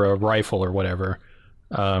 $5,000 for a rifle or whatever,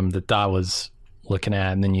 that Dot was looking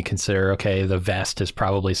at, and then you consider, okay, the vest is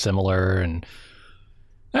probably similar, and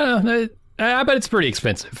I don't know, I bet it's pretty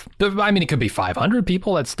expensive. I mean, it could be 500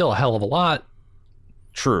 people. That's still a hell of a lot.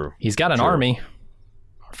 True. He's got an army.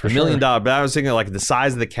 For $1 million, but I was thinking like the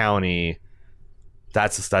size of the county.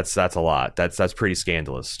 That's a lot. That's pretty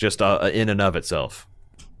scandalous, just in and of itself.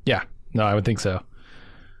 Yeah, no, I would think so.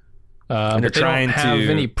 And but they don't have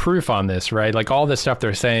any proof on this, right? Like all this stuff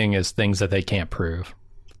they're saying is things that they can't prove.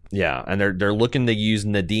 Yeah, and they're looking to use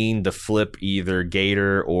Nadine to flip either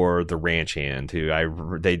Gator or the ranch hand. Who I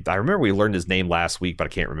remember we learned his name last week, but I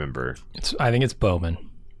can't remember. I think it's Bowman.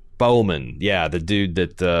 Bowman, yeah, the dude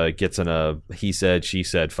that gets in a he said she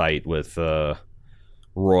said fight with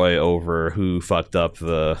Roy over who fucked up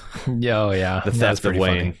the the theft of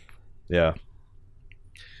Wayne. Funny. Yeah.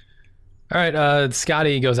 All right,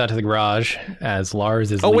 Scotty goes out to the garage as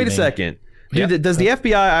Lars is. Oh, leaving. Wait a second. Dude, does the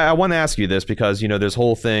FBI, I want to ask you this because, this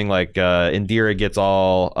whole thing, like Indira gets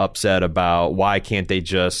all upset about why can't they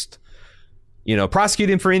just, prosecute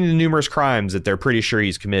him for any of the numerous crimes that they're pretty sure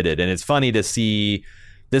he's committed. And it's funny to see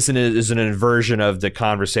this is an inversion of the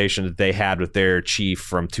conversation that they had with their chief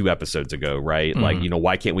from 2 episodes ago, right? Mm-hmm. Like,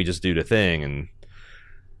 why can't we just do the thing? And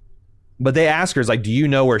But they ask her, do you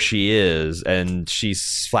know where she is? And she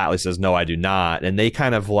flatly says, no, I do not. And they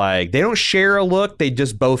kind of they don't share a look. They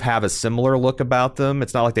just both have a similar look about them.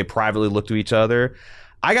 It's not like they privately look to each other.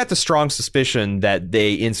 I got the strong suspicion that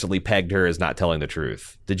they instantly pegged her as not telling the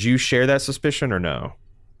truth. Did you share that suspicion or no?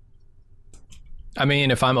 I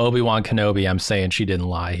mean, if I'm Obi-Wan Kenobi, I'm saying she didn't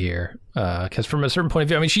lie here. Because from a certain point of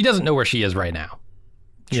view, I mean, she doesn't know where she is right now.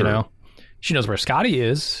 You know? She knows where Scotty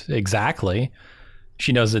is, exactly.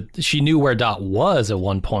 She knows that she knew where Dot was at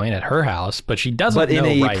one point at her house, but she doesn't know right now.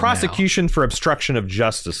 But in a prosecution for obstruction of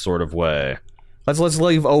justice sort of way. Let's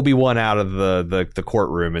leave Obi-Wan out of the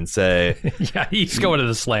courtroom and say... yeah, he's going to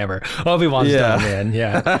the slammer. Obi-Wan's done, man.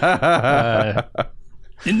 Yeah.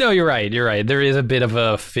 No, you're right. You're right. There is a bit of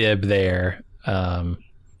a fib there. But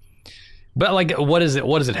what does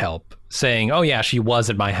it help? Saying, oh, yeah, she was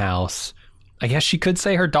at my house. I guess she could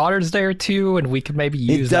say her daughter's there too, and we could maybe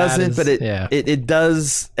use that. It doesn't, but it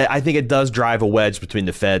does. I think it does drive a wedge between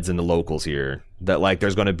the feds and the locals here. That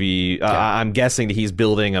there's going to be. I'm guessing that he's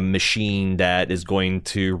building a machine that is going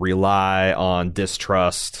to rely on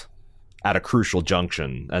distrust at a crucial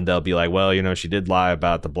junction, and they'll be like, well, she did lie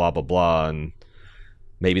about the blah blah blah, and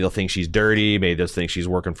maybe they'll think she's dirty. Maybe they'll think she's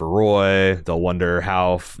working for Roy. They'll wonder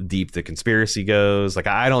how deep the conspiracy goes.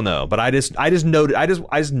 I don't know, but I just noted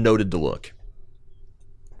the look.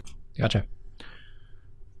 Gotcha.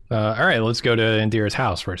 All right, let's go to Indira's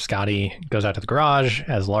house where Scotty goes out to the garage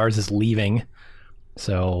as Lars is leaving.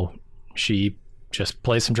 So she just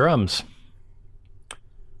plays some drums.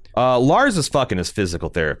 Lars is fucking his physical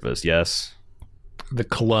therapist, yes? The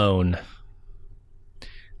clone.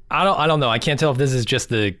 I don't know. I can't tell if this is just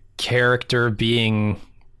the character being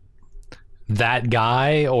that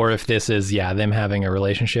guy or if this is, them having a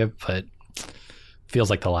relationship, but feels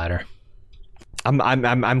like the latter.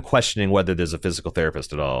 I'm questioning whether there's a physical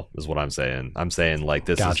therapist at all, is what I'm saying. I'm saying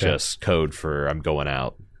this is just code for I'm going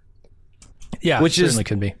out. Yeah, which certainly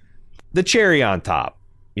could be the cherry on top,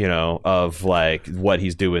 of what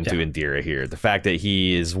he's doing to Indira here. The fact that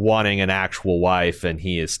he is wanting an actual wife and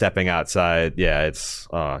he is stepping outside. Yeah, it's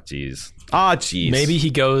geez. Maybe he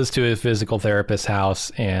goes to a physical therapist's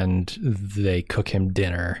house and they cook him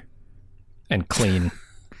dinner and clean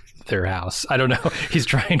their house. I don't know. He's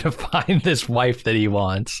trying to find this wife that he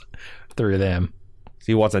wants through them.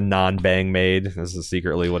 He wants a non-bang maid. This is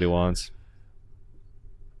secretly what he wants.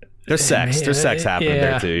 There's sex. There's sex happening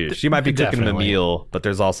there too. She might be cooking him a meal, but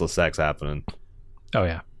there's also sex happening. Oh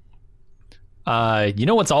yeah. You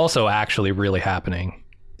know what's also actually really happening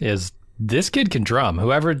is this kid can drum.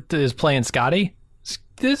 Whoever is playing Scotty,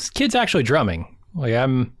 this kid's actually drumming.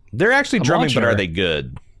 They're actually drumming, but are they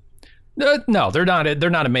good? No, they're not.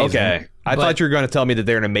 They're not amazing. Okay, I thought you were going to tell me that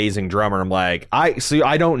they're an amazing drummer. I'm like,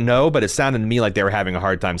 I don't know, but it sounded to me like they were having a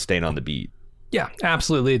hard time staying on the beat. Yeah,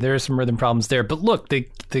 absolutely. There are some rhythm problems there, but look, the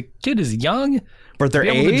kid is young. But their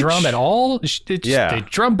age, to drum at all? They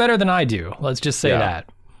drum better than I do. Let's just say that.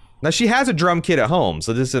 Now she has a drum kit at home,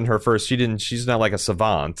 so this isn't her first. She's not like a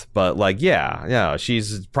savant, but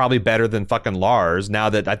she's probably better than fucking Lars.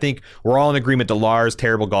 Now that I think we're all in agreement that Lars,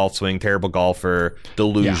 terrible golf swing, terrible golfer,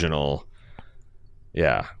 delusional.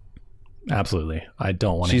 Yeah. Absolutely. I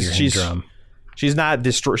don't want to hear him drum. She's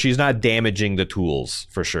not damaging the tools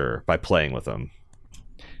for sure by playing with them.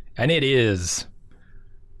 And it is,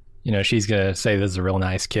 she's gonna say this is a real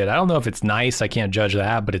nice kid. I don't know if it's nice. I can't judge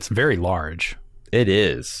that, but it's very large. It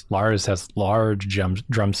is. Lars has large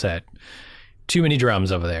drum set. Too many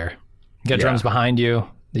drums over there. You got drums behind you.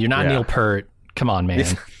 You're not Neil Peart. Come on, man.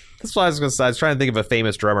 That's what I was going to say. I was trying to think of a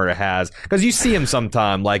famous drummer that has, because you see him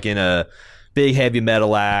sometime in a big heavy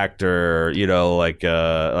metal act, or like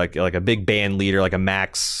a big band leader, like a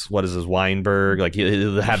Max. What is his Weinberg?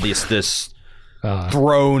 He'll have this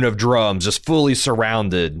throne of drums just fully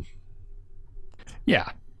surrounded.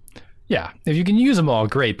 Yeah. Yeah, if you can use them all,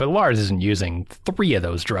 great. But Lars isn't using 3 of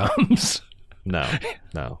those drums. No.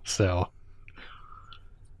 So,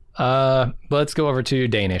 let's go over to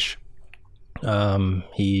Danish.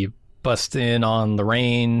 He busts in on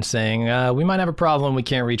Lorraine saying, we might have a problem. We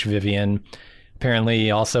can't reach Vivian.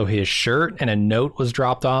 Apparently, also his shirt and a note was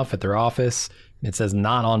dropped off at their office. It says,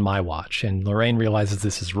 not on my watch. And Lorraine realizes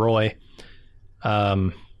this is Roy.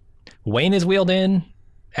 Wayne is wheeled in,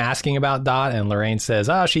 asking about Dot, and Lorraine says,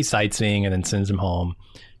 she's sightseeing, and then sends him home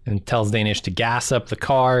and tells Danish to gas up the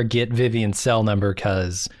car, get Vivian's cell number,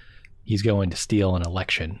 because he's going to steal an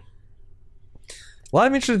election. A lot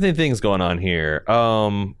of interesting things going on here.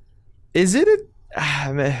 Is it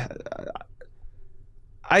I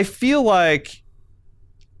feel like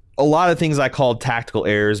a lot of things I called tactical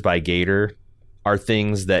errors by Gator are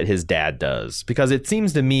things that his dad does, because it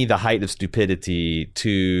seems to me the height of stupidity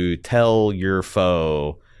to tell your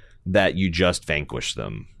foe that you just vanquished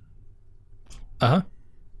them.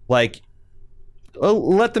 Like,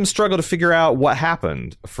 let them struggle to figure out what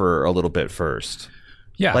happened for a little bit first.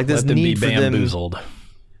 Yeah, like this let them need be for them. bamboozled.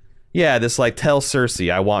 Yeah, this like, tell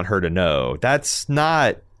Cersei I want her to know. That's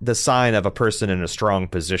not the sign of a person in a strong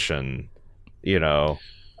position, you know.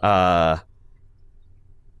 Yeah,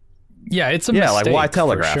 it's a mistake. Like, why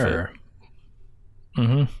telegraph it?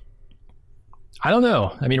 I don't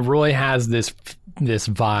know. I mean, Roy has this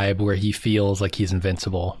vibe where he feels like he's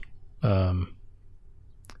invincible.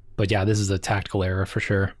 But yeah, this is a tactical error for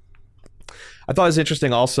sure. I thought it was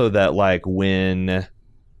interesting also that, like, when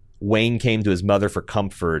Wayne came to his mother for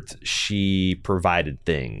comfort, she provided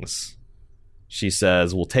things. She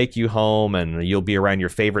says, we'll take you home and you'll be around your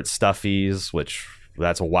favorite stuffies, which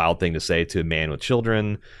that's a wild thing to say to a man with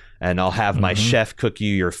children. And I'll have my chef cook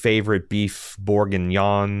you your favorite beef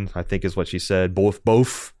bourguignon, I think is what she said. Both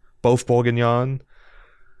bourguignon.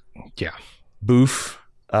 Yeah. Boof.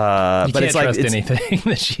 You but can't it's like trust anything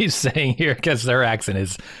that she's saying here because her accent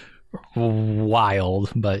is wild.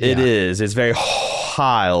 But it is. It's very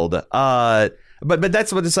wild. But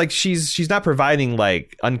that's what it's like. She's not providing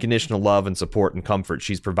like unconditional love and support and comfort.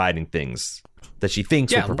 She's providing things that she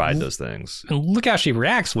thinks will provide those things. And look how she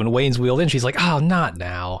reacts when Wayne's wheeled in. She's like, "Oh, not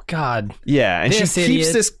now, God." Yeah, and she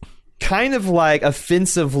keeps this kind of like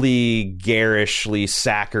offensively, garishly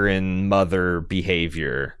saccharine mother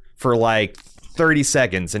behavior for like 30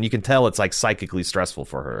 seconds, and you can tell it's like psychically stressful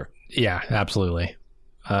for her. Yeah, absolutely.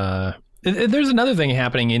 There's another thing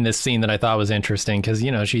happening in this scene that I thought was interesting because,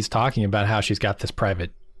 you know, she's talking about how she's got this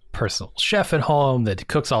private personal chef at home that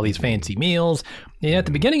cooks all these fancy meals. And at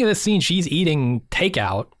the beginning of this scene, she's eating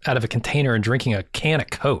takeout out of a container and drinking a can of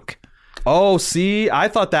Coke. Oh, see, I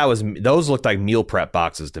thought those looked like meal prep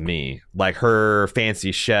boxes to me. Like her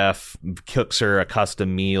fancy chef cooks her a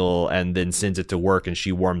custom meal and then sends it to work and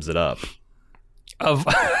she warms it up.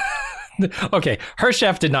 Okay, her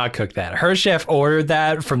chef did not cook that. Her chef ordered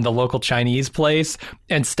that from the local Chinese place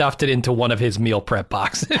and stuffed it into one of his meal prep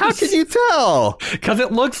boxes. How can you tell? Because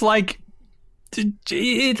it looks like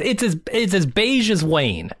it's as beige as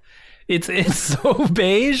Wayne. It's so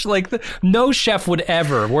beige. Like no chef would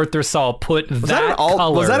ever, worth their salt, put that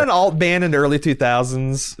color. Was that an alt band in the early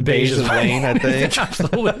 2000s? Beige as Wayne, I think.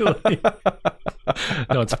 Absolutely.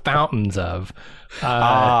 No, it's Fountains of.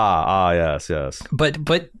 Yes.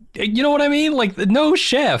 But you know what I mean? Like no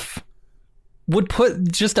chef would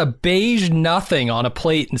put just a beige nothing on a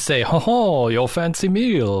plate and say, "Oh, your fancy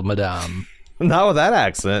meal, madame." Not with that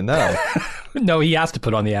accent, no. No, he has to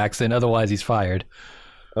put on the accent, otherwise he's fired.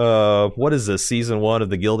 What is this, season 1 of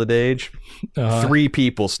the Gilded Age? 3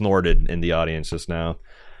 people snorted in the audience just now.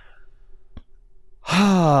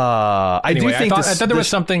 I thought there was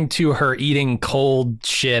something to her eating cold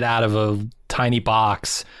shit out of a tiny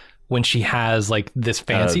box when she has like this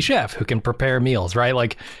fancy chef who can prepare meals, right?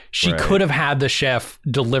 Like she could have had the chef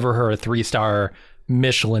deliver her a 3-star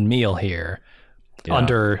Michelin meal here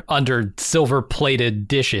under silver plated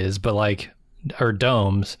dishes, but like her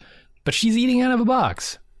domes, but she's eating out of a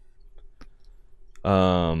box.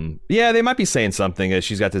 Yeah, they might be saying something as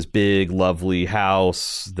she's got this big, lovely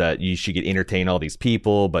house that she could entertain all these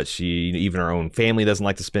people, but even her own family doesn't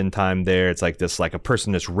like to spend time there. It's like this, like a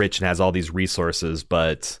person that's rich and has all these resources,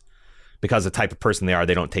 but because of the type of person they are,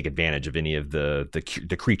 they don't take advantage of any of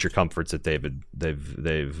the creature comforts that they've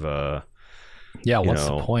what's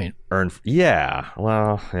the point? Earned. Yeah.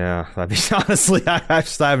 Well, yeah. I mean, honestly, I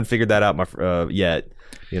haven't figured that out yet.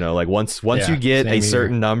 You know, like once you get a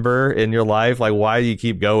certain number in your life, like why do you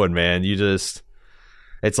keep going, man? It's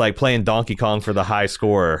like playing Donkey Kong for the high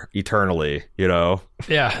score eternally, you know?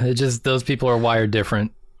 Yeah, those people are wired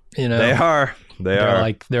different, you know? They are.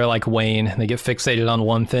 They're like Wayne. They get fixated on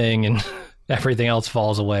one thing and everything else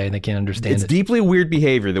falls away and they can't understand it. It's deeply weird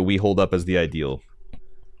behavior that we hold up as the ideal.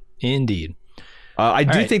 Indeed. I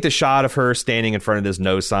do think the shot of her standing in front of this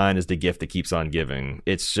no sign is the gift that keeps on giving.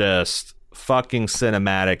 It's just fucking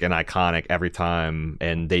cinematic and iconic every time,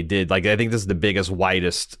 and they did like I think this is the biggest,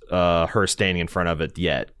 whitest her standing in front of it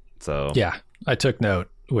yet. So yeah, I took note,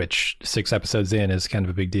 which 6 episodes in is kind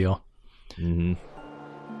of a big deal. Mm-hmm.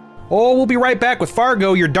 Oh, we'll be right back with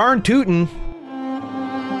Fargo. You're darn tootin'.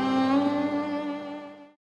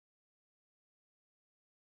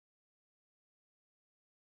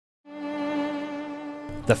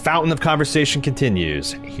 The fountain of conversation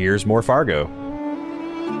continues. Here's more Fargo.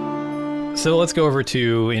 So let's go over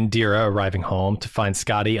to Indira arriving home to find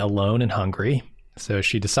Scotty alone and hungry. So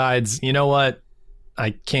she decides, you know what?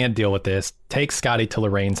 I can't deal with this. Takes Scotty to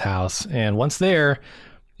Lorraine's house. And once there,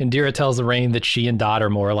 Indira tells Lorraine that she and Dot are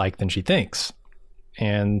more alike than she thinks.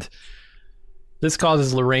 And this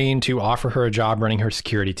causes Lorraine to offer her a job running her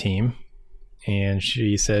security team. And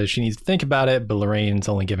she says she needs to think about it, but Lorraine's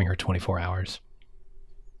only giving her 24 hours.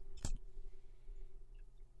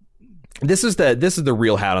 This is the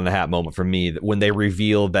real hat on the hat moment for me, when they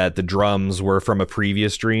revealed that the drums were from a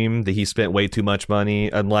previous dream, that he spent way too much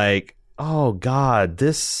money. I'm like, oh God,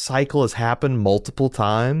 this cycle has happened multiple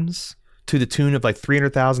times to the tune of like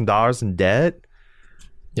 $300,000 in debt.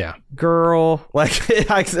 Yeah, girl, like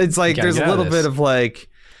it's like there's a little bit of like,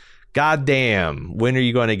 God damn, when are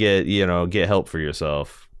you going to get help for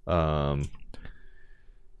yourself?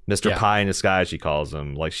 Mr. Pie in the Sky, she calls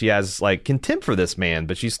him. Like, she has like contempt for this man,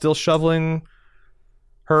 but she's still shoveling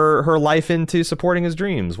her life into supporting his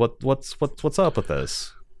dreams. What's up with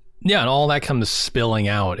this? Yeah, and all that comes spilling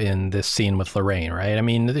out in this scene with Lorraine, right? I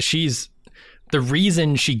mean, the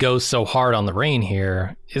reason she goes so hard on Lorraine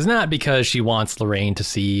here is not because she wants Lorraine to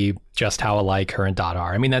see just how alike her and Dot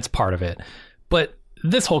are. I mean, that's part of it. But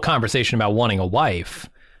this whole conversation about wanting a wife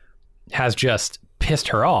has just pissed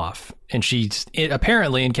her off, and she's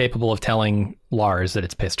apparently incapable of telling Lars that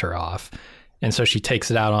it's pissed her off, and so she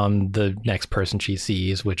takes it out on the next person she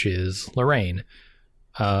sees, which is Lorraine.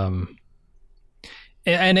 And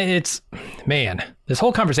it's, man, this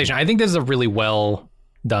whole conversation, I think this is a really well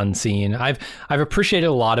done scene. I've appreciated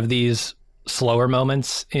a lot of these slower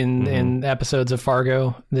moments in episodes of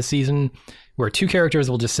Fargo this season, where two characters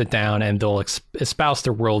will just sit down and they'll espouse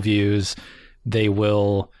their worldviews. They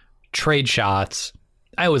will trade shots.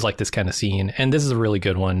 I always like this kind of scene, and this is a really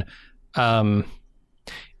good one. Indira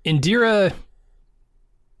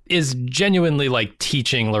is genuinely like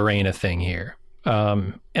teaching Lorraine a thing here.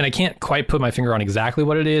 And I can't quite put my finger on exactly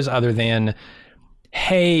what it is, other than,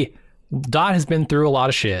 hey, Dot has been through a lot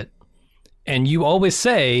of shit, and you always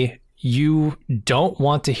say you don't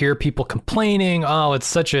want to hear people complaining. Oh, it's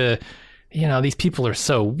such a, these people are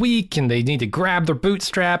so weak and they need to grab their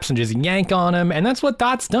bootstraps and just yank on them. And that's what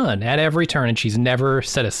Dot's done at every turn, and she's never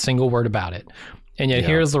said a single word about it. And yet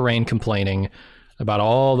here's Lorraine complaining about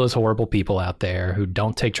all those horrible people out there who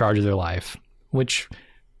don't take charge of their life, which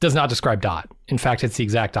does not describe Dot. In fact, it's the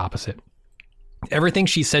exact opposite. Everything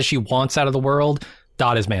she says she wants out of the world,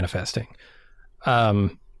 Dot is manifesting.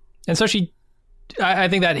 And so I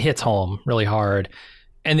think that hits home really hard.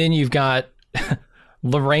 And then you've got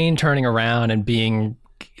Lorraine turning around and being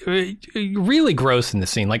really gross in the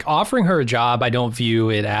scene, like offering her a job. I don't view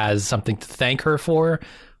it as something to thank her for,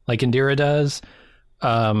 like Indira does.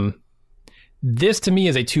 This to me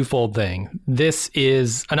is a twofold thing. This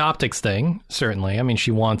is an optics thing, certainly. I mean,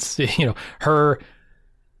 she wants, her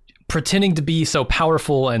pretending to be so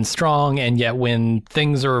powerful and strong, and yet when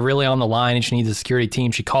things are really on the line and she needs a security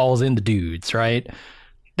team, she calls in the dudes, right?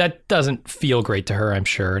 That doesn't feel great to her, I'm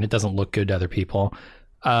sure, and it doesn't look good to other people.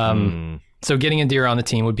 So getting Indira on the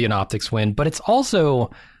team would be an optics win, but it's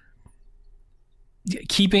also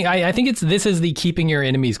keeping, I think this is the keeping your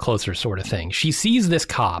enemies closer sort of thing. She sees this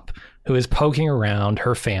cop who is poking around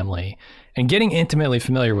her family and getting intimately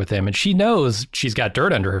familiar with them, and she knows she's got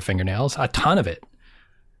dirt under her fingernails, a ton of it.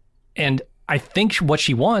 And I think what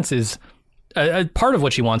she wants is, part of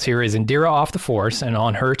what she wants here is Indira off the force and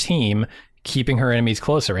on her team, keeping her enemies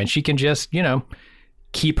closer. And she can just,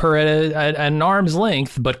 keep her at an arm's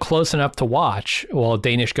length, but close enough to watch while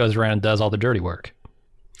Danish goes around and does all the dirty work.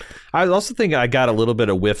 I also think I got a little bit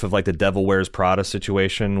of whiff of like the Devil Wears Prada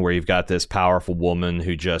situation, where you've got this powerful woman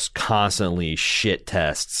who just constantly shit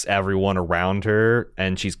tests everyone around her,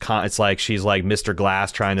 and it's like she's like Mr.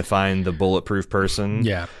 Glass trying to find the bulletproof person.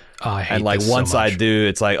 Yeah. Oh, I hate and like this once so much. I do,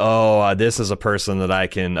 it's like, oh, this is a person that I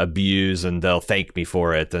can abuse, and they'll thank me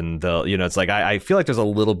for it, and they'll, it's like I feel like there's a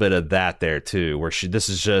little bit of that there too, where this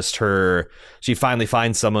is just her. She finally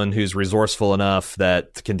finds someone who's resourceful enough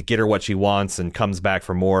that can get her what she wants, and comes back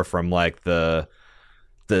for more from like the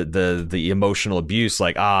emotional abuse.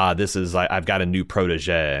 Like, this is I've got a new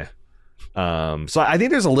protege. So I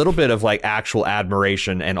think there's a little bit of like actual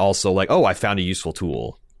admiration, and also like, oh, I found a useful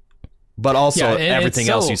tool. But also everything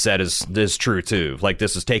else you said is true too. Like,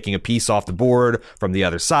 this is taking a piece off the board from the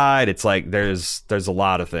other side. It's like there's a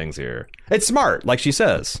lot of things here. It's smart, like she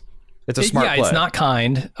says. It's a smart play. It's not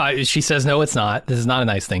kind. She says, no, it's not. This is not a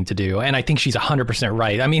nice thing to do. And I think she's 100%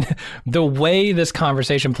 right. I mean, the way this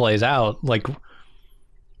conversation plays out, like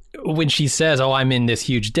when she says, oh, I'm in this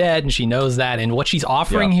huge debt, and she knows that, and what she's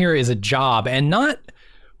offering here is a job, and not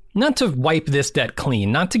to wipe this debt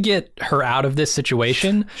clean, not to get her out of this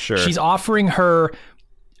situation. Sure. She's offering her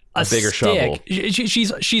a bigger stick.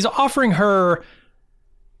 shovel. She's offering her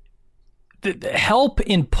help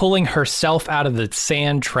in pulling herself out of the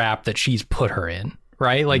sand trap that she's put her in,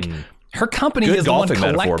 right? Like her company Good is the one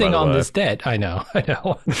metaphor, collecting by the on way. this debt. I know.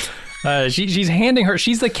 She's handing her,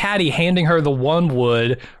 she's the caddy handing her the one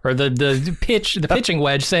wood or the pitching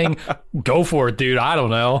wedge saying, go for it, dude. I don't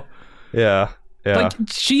know. Yeah. Like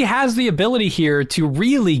she has the ability here to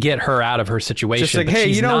really get her out of her situation. Just like, but hey,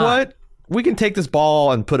 she's you know not. what? We can take this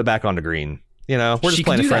ball and put it back on the green. You know, we're She just can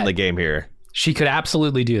playing a do friendly that. game here. She could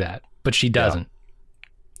absolutely do that, but she doesn't.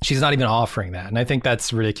 She's not even offering that. And I think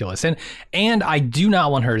that's ridiculous. And I do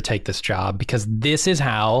not want her to take this job because this is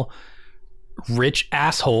how rich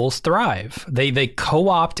assholes thrive. They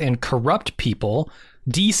co-opt and corrupt people,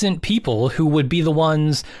 decent people who would be the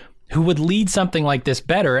ones who would lead something like this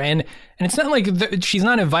better. And it's not like she's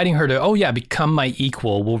not inviting her to, oh yeah, become my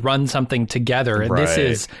equal. We'll run something together. And this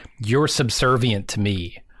is, you're subservient to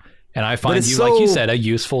me. And I find you, like you said, a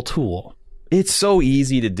useful tool. It's so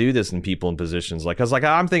easy to do this in people in positions like, because like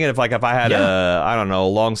I'm thinking if I had a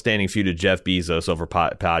long-standing feud with Jeff Bezos over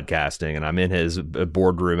podcasting, and I'm in his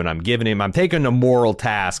boardroom and I'm taking a moral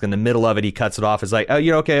task. In the middle of it, he cuts it off. It's like, oh,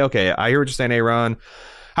 you okay. I hear what you're saying, Aaron.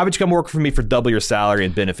 How about you come work for me for double your salary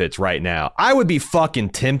and benefits right now? I would be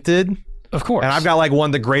fucking tempted. Of course. And I've got like one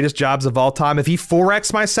of the greatest jobs of all time. If he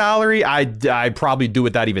 4x my salary, I'd probably do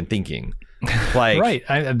without even thinking. Like, right.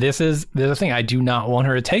 This is the thing. I do not want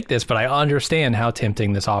her to take this, but I understand how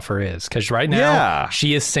tempting this offer is because right now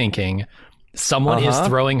she is sinking. Someone is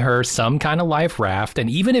throwing her some kind of life raft, and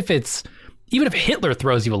even if Hitler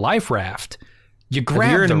throws you a life raft, you grab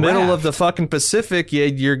if you're in the middle raft. of the fucking Pacific.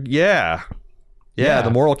 The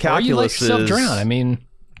moral calculus or you like self-drown. I mean,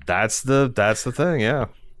 that's the thing.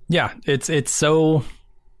 Yeah. It's so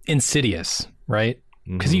insidious, right?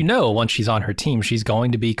 Because once she's on her team, she's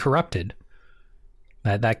going to be corrupted.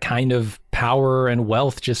 That kind of power and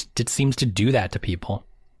wealth it seems to do that to people.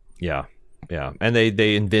 Yeah. And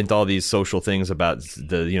they invent all these social things about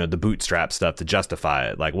the bootstrap stuff to justify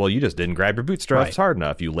it. Like, well, you just didn't grab your bootstraps hard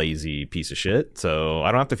enough, you lazy piece of shit. So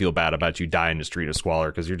I don't have to feel bad about you dying in the street of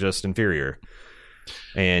squalor because you're just inferior.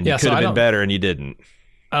 And you could have been better and you didn't.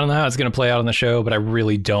 I don't know how it's going to play out on the show, but I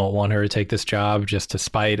really don't want her to take this job just to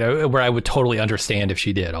spite, where I would totally understand if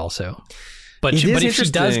she did also. But if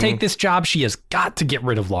she does take this job, she has got to get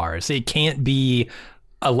rid of Lars. It can't be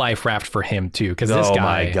a life raft for him, too, because this guy...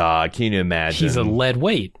 Oh, my God. Can you imagine? He's a lead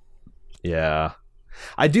weight. Yeah.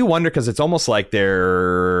 I do wonder, because it's almost like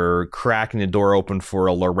they're cracking the door open for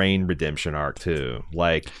a Lorraine redemption arc, too.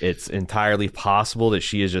 Like, it's entirely possible that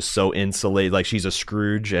she is just so insulated. Like, she's a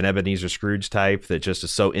Scrooge, an Ebenezer Scrooge type that just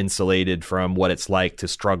is so insulated from what it's like to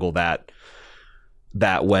struggle that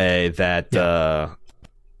way that...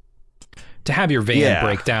 to have your van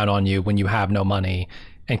break down on you when you have no money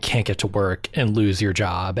and can't get to work and lose your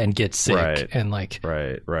job and get sick and like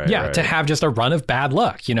to have just a run of bad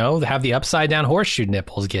luck, to have the upside down horseshoe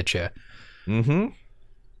nipples get you.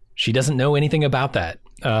 She doesn't know anything about that,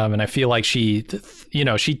 and I feel like she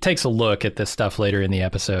takes a look at this stuff later in the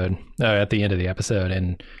episode, at the end of the episode,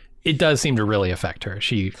 and it does seem to really affect her.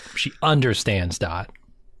 She understands Dot.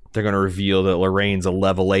 They're going to reveal that Lorraine's a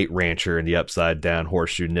level 8 rancher in the upside down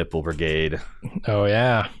horseshoe nipple brigade. Oh,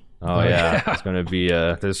 yeah. It's going to be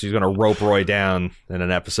she's going to rope Roy down in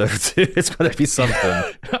an episode or two. It's going to be something.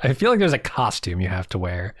 I feel like there's a costume you have to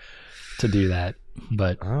wear to do that,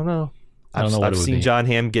 but I don't know. I've seen John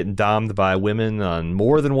Hamm getting dommed by women on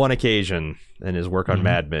more than one occasion in his work on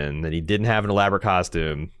Mad Men, and he didn't have an elaborate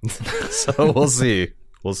costume. So we'll see.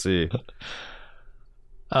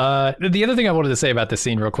 The other thing I wanted to say about this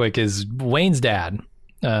scene real quick is Wayne's dad.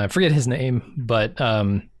 I forget his name, but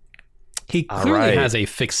he clearly has a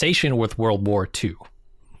fixation with World War II.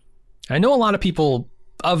 I know a lot of people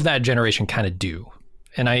of that generation kind of do.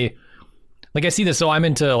 And I see this, so I'm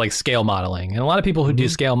into like scale modeling. And a lot of people who do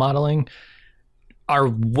scale modeling are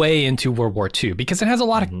way into World War II because it has a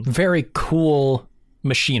lot of very cool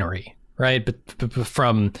machinery, right? But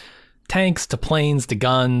from tanks to planes to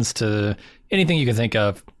guns to anything you can think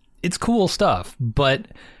of, it's cool stuff. But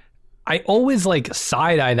I always like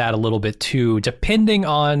side-eye that a little bit too, depending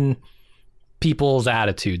on people's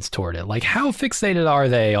attitudes toward it. Like, how fixated are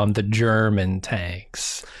they on the German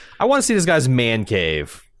tanks? I want to see this guy's man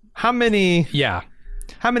cave. How many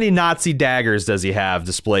Nazi daggers does he have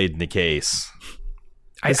displayed in the case?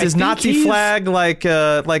 Is his Nazi flag like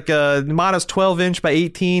a modest 12-inch by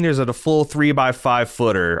 18, or is it a full 3x5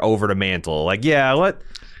 footer over the mantle? Like, what?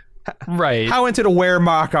 Right. How into the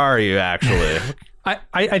Wehrmacht are you, actually?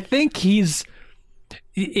 I think he's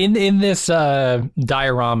in this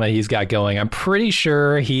diorama he's got going. I'm pretty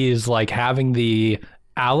sure he's like having the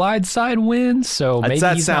Allied side win, so maybe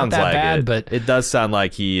he's not that like bad, it. but it does sound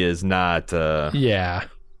like he is not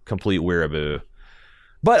complete weeaboo.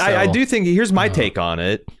 But so, I do think, here's my take on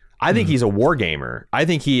it. I think he's a war gamer. I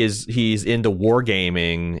think he's into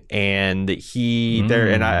wargaming, and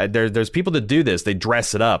there's people that do this. They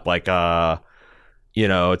dress it up like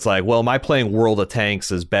it's like, well, my playing World of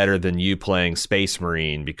Tanks is better than you playing Space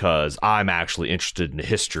Marine because I'm actually interested in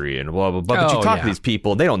history and blah blah blah. But you talk to these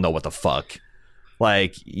people, they don't know what the fuck.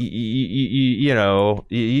 Like, you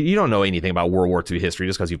don't know anything about World War II history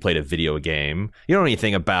just because you played a video game. You don't know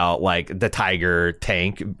anything about, like, the Tiger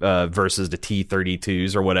tank versus the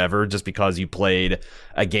T-32s or whatever just because you played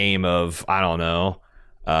a game of, I don't know.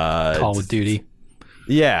 Call of Duty.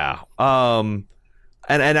 Yeah. And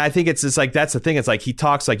I think it's just like, that's the thing. It's like he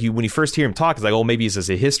talks like when you first hear him talk, it's like, oh, maybe he's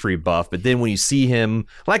just a history buff. But then when you see him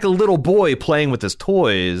like a little boy playing with his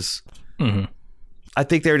toys... Mm-hmm. I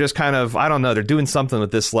think they're just kind of, I don't know, they're doing something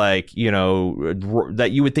with this, like, that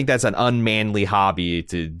you would think that's an unmanly hobby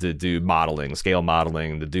to do modeling, scale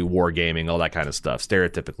modeling, to do wargaming, all that kind of stuff,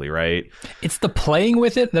 stereotypically, right? It's the playing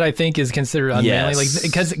with it that I think is considered unmanly,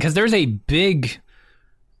 because there's a big,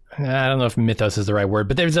 I don't know if mythos is the right word,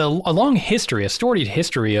 but there's a long history, a storied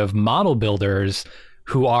history of model builders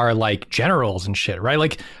who are like generals and shit, right?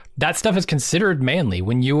 Like, that stuff is considered manly.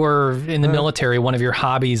 When you were in the military, one of your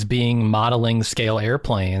hobbies being modeling scale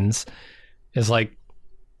airplanes is like...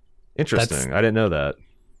 Interesting. I didn't know that.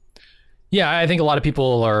 Yeah, I think a lot of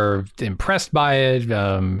people are impressed by it.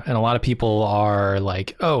 And a lot of people are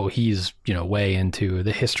like, oh, he's, way into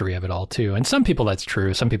the history of it all too. And some people that's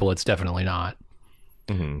true. Some people it's definitely not.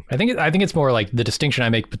 Mm-hmm. I think it's more like the distinction I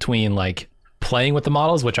make between like playing with the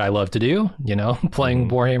models, which I love to do, playing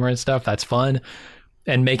Warhammer and stuff. That's fun.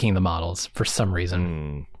 And making the models for some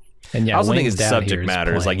reason. And yeah, I also think it's subject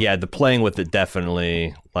matter. It's like, yeah, the playing with it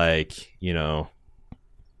definitely, like, Yeah,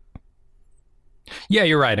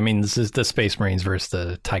 you're right. I mean, this is the Space Marines versus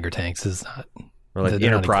the Tiger tanks is not... Or like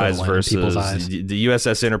Enterprise versus the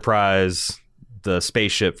USS Enterprise, the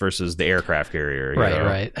spaceship versus the aircraft carrier.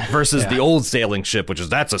 Right. Versus the old sailing ship, which is,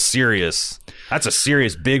 that's a serious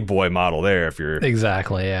big boy model there if you're...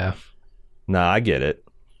 Exactly, yeah. Nah, I get it.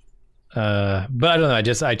 But I don't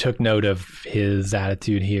know. I took note of his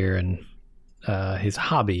attitude here and his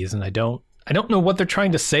hobbies, and I don't know what they're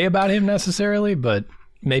trying to say about him necessarily, but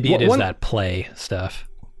maybe it is that play stuff.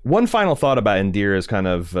 One final thought about Indira is kind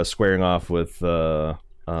of squaring off with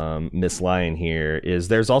Miss Lion here is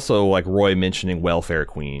there's also like Roy mentioning welfare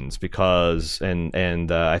queens because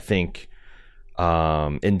and I think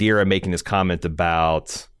Indira making this comment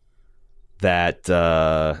about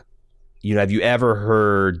that. Have you ever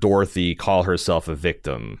heard Dorothy call herself a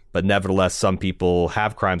victim? But nevertheless, some people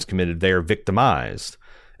have crimes committed. They are victimized.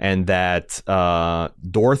 And that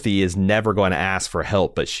Dorothy is never going to ask for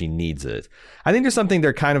help, but she needs it. I think there's something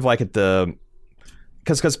they're kind of like at the...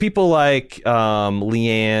 Because people like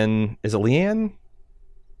Leanne... Is it Leanne?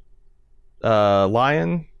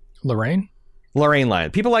 Lyon? Lorraine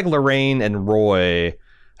Lyon. People like Lorraine and Roy...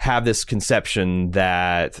 have this conception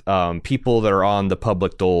that people that are on the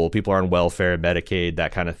public dole, people are on welfare, Medicaid,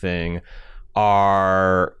 that kind of thing,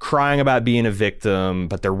 are crying about being a victim,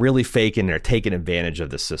 but they're really faking, they're taking advantage of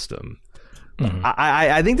the system. Mm-hmm.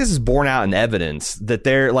 I think this is borne out in evidence that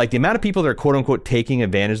they're like the amount of people that are quote unquote taking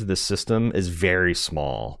advantage of the system is very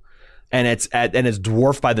small. And it's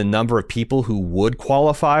dwarfed by the number of people who would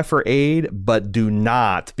qualify for aid, but do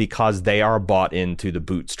not because they are bought into the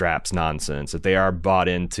bootstraps nonsense. That they are bought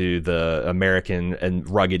into the American and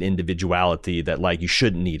rugged individuality that like you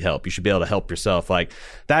shouldn't need help. You should be able to help yourself. Like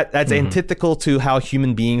that's antithetical to how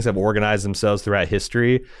human beings have organized themselves throughout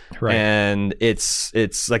history. Right. And it's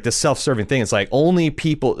like the self-serving thing. It's like only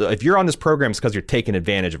people, if you're on this program, it's because you're taking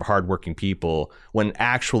advantage of hardworking people when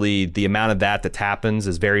actually the amount of that happens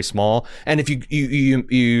is very small. And if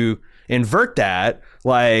you invert that,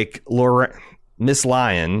 like Miss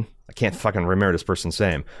Lyon, I can't fucking remember this person's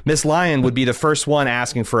name. Miss Lyon would be the first one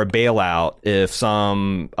asking for a bailout if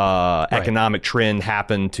some economic trend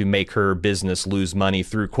happened to make her business lose money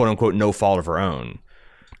through quote unquote no fault of her own.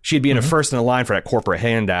 She'd be in the first in the line for that corporate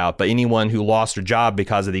handout, but anyone who lost her job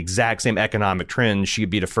because of the exact same economic trend, she'd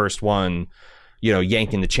be the first one,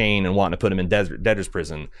 yanking the chain and wanting to put him in debtor's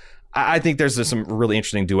prison. I think there's some really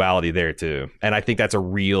interesting duality there too, and I think that's a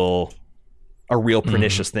real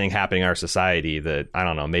pernicious thing happening in our society that I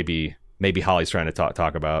don't know. Maybe Holly's trying to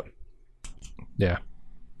talk about. Yeah.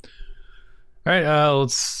 All right.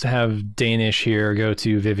 Let's have Danish here go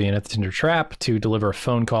to Vivian at the Tinder Trap to deliver a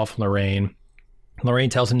phone call from Lorraine. Lorraine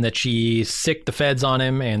tells him that she sicked the feds on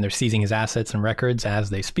him and they're seizing his assets and records as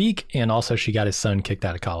they speak, and also she got his son kicked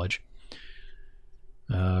out of college.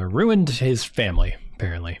 ruined his family,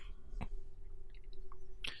 apparently.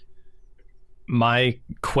 My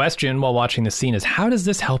question while watching the scene is, how does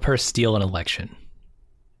this help her steal an election?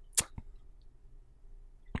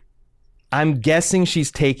 I'm guessing she's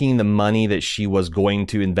taking the money that she was going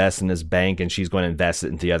to invest in this bank and she's going to invest it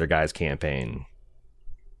into the other guy's campaign.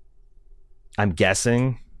 I'm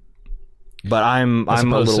guessing, but I'm a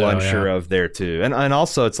little unsure of there too. And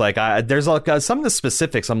also it's like there's like some of the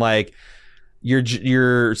specifics. I'm like,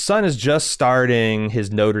 your son is just starting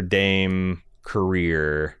his Notre Dame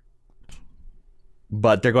career,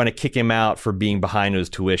 but they're going to kick him out for being behind his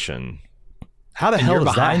tuition. How the hell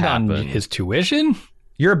does that happen? On his tuition?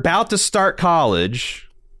 You're about to start college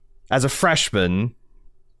as a freshman,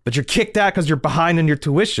 but you're kicked out because you're behind on your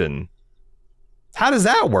tuition. How does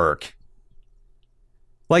that work?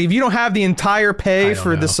 Like, if you don't have the entire pay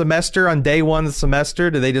for the semester on day one of the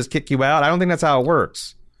semester, do they just kick you out? I don't think that's how it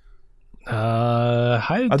works.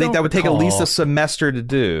 I think that would take at least a semester to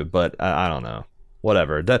do, but I don't know.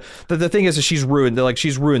 Whatever. The thing is that she's ruined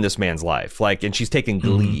this man's life. Like, and she's taking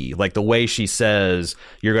glee. Like, the way she says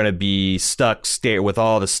you're going to be stuck with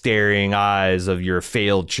all the staring eyes of your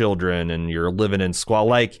failed children and you're living in squalor.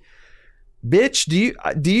 Like, bitch,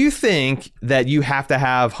 do you think that you have to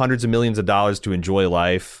have hundreds of millions of dollars to enjoy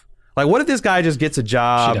life? Like, what if this guy just gets a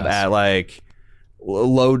job at like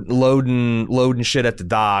loading shit at the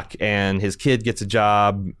dock, and his kid gets a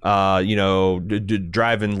job, driving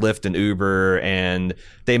Lyft and Uber, and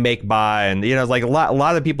they make by, and like a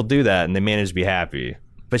lot of people do that, and they manage to be happy.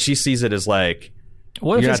 But she sees it as like,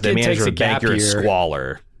 what if his kid takes a gap year?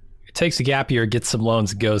 Squalor. Takes a gap year, gets some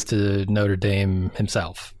loans, and goes to Notre Dame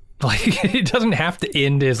himself. Like, he doesn't have to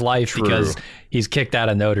end his life because he's kicked out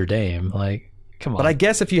of Notre Dame. Like, come on. But I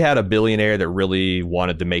guess if you had a billionaire that really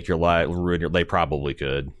wanted to make your life ruin they probably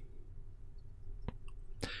could.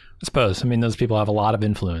 I suppose. I mean, those people have a lot of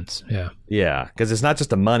influence. Yeah. Yeah, because it's not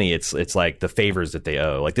just the money. It's like the favors that they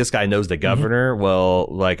owe. Like, this guy knows the governor. Mm-hmm. Well,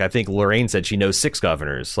 like, I think Lorraine said she knows 6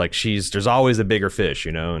 governors. Like, there's always a bigger fish,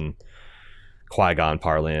 in Qui-Gon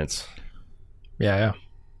parlance. Yeah.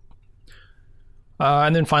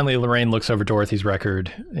 And then finally, Lorraine looks over Dorothy's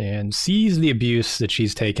record and sees the abuse that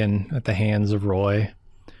she's taken at the hands of Roy.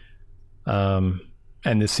 And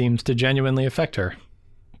this seems to genuinely affect her.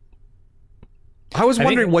 I was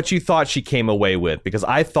wondering what you thought she came away with, because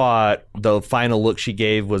I thought the final look she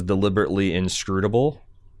gave was deliberately inscrutable.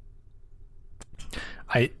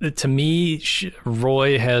 To me,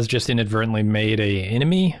 Roy has just inadvertently made an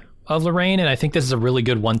enemy of Lorraine, and I think this is a really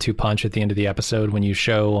good 1-2 punch at the end of the episode when you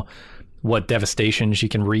show what devastation she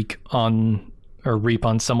can reap on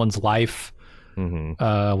someone's life,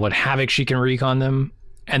 what havoc she can wreak on them,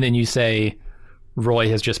 and then you say Roy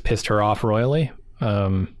has just pissed her off royally,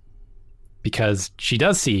 because she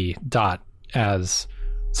does see Dot as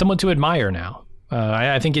someone to admire now.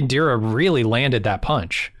 I think Indira really landed that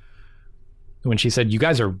punch when she said, you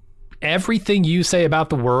guys are, everything you say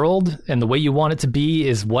about the world and the way you want it to be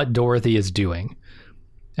is what Dorothy is doing.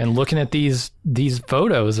 And looking at these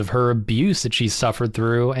photos of her abuse that she's suffered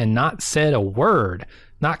through and not said a word,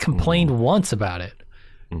 not complained once about it,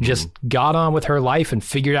 just got on with her life and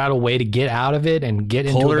figured out a way to get out of it and get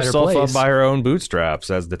into a better place. Pulled herself up by her own bootstraps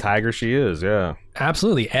as the tiger she is, yeah.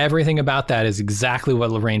 Absolutely. Everything about that is exactly what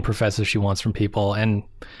Lorraine professes she wants from people. And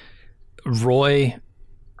Roy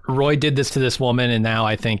did this to this woman, and now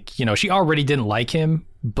I think, she already didn't like him,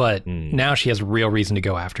 but now she has real reason to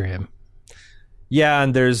go after him. Yeah,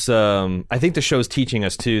 and there's, I think the show's teaching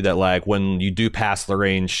us, too, that, like, when you do pass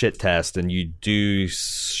Lorraine's shit test and you do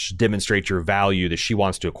demonstrate your value, that she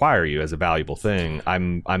wants to acquire you as a valuable thing.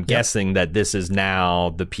 I'm guessing that this is now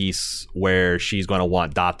the piece where she's going to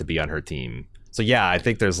want Dot to be on her team. So, yeah, I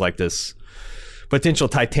think there's, like, this potential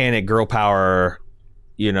Titanic girl power,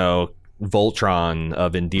 Voltron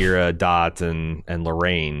of Indira, Dot, and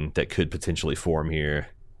Lorraine that could potentially form here.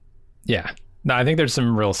 Yeah. No, I think there's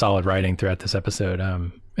some real solid writing throughout this episode,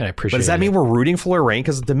 and I appreciate it. But does that mean we're rooting for Lorraine?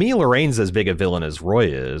 Because to me, Lorraine's as big a villain as Roy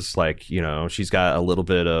is. Like, she's got a little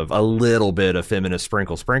bit of feminist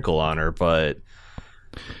sprinkle on her, but...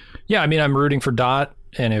 Yeah, I mean, I'm rooting for Dot,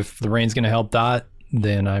 and if Lorraine's going to help Dot,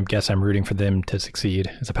 then I guess I'm rooting for them to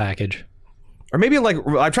succeed as a package. Or maybe, like,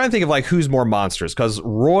 I'm trying to think of, like, who's more monstrous, because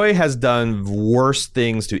Roy has done worse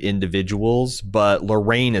things to individuals, but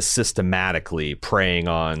Lorraine is systematically preying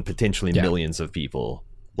on potentially millions of people,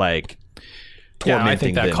 like, tormenting them, I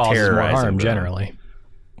think that causes more harm generally.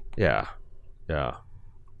 Yeah.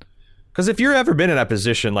 Because if you've ever been in that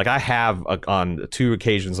position, like I have on 2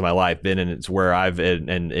 occasions in my life been in, it's where I've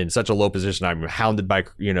in such a low position, I'm hounded by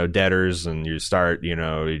debtors, and you start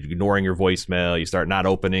ignoring your voicemail, you start not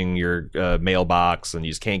opening your mailbox, and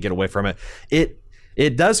you just can't get away from it.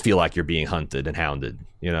 It does feel like you're being hunted and hounded.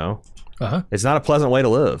 It's not a pleasant way to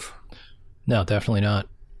live. No, definitely not.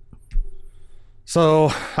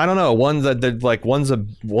 So I don't know. One's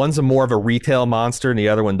a more of a retail monster, and the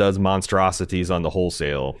other one does monstrosities on the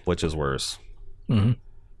wholesale. Which is worse? Mm-hmm.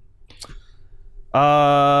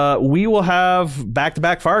 We will have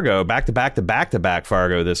back-to-back Fargo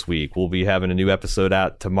Fargo this week. We'll be having a new episode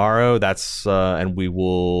out tomorrow. That's and we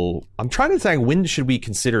will. I'm trying to think, when should we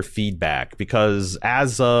consider feedback? Because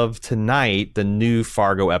as of tonight, the new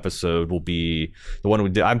Fargo episode will be the one we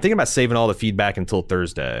do. I'm thinking about saving all the feedback until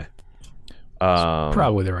Thursday.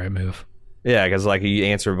 Probably the right move. Yeah, because you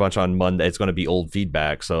answer a bunch on Monday, it's going to be old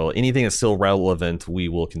feedback. So anything that's still relevant, we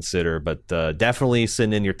will consider. But definitely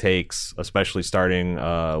send in your takes, especially starting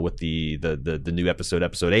with the new episode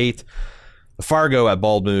 8, Fargo at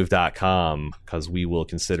baldmove.com, because we will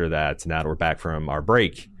consider that now that we're back from our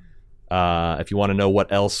break. If you want to know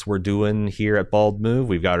what else we're doing here at Bald Move,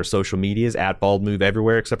 we've got our social medias at Bald Move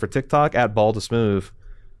everywhere except for TikTok at Baldest Move.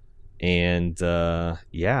 And there's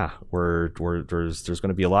going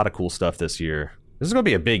to be a lot of cool stuff this year. This is going to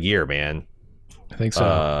be a big year, man. I think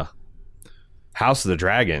so. House of the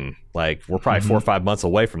Dragon, we're probably 4 or 5 months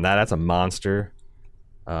away from that. That's a monster.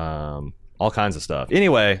 All kinds of stuff.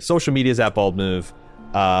 Anyway, social media is at Bald Move,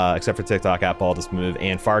 except for TikTok at Baldest Move,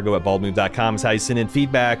 and Fargo at baldmove.com is how you send in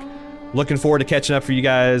feedback. Looking forward to catching up to you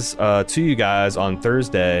guys on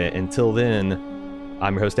Thursday. Until then,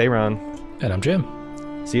 I'm your host, Aaron. And I'm Jim.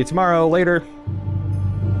 See you tomorrow. Later.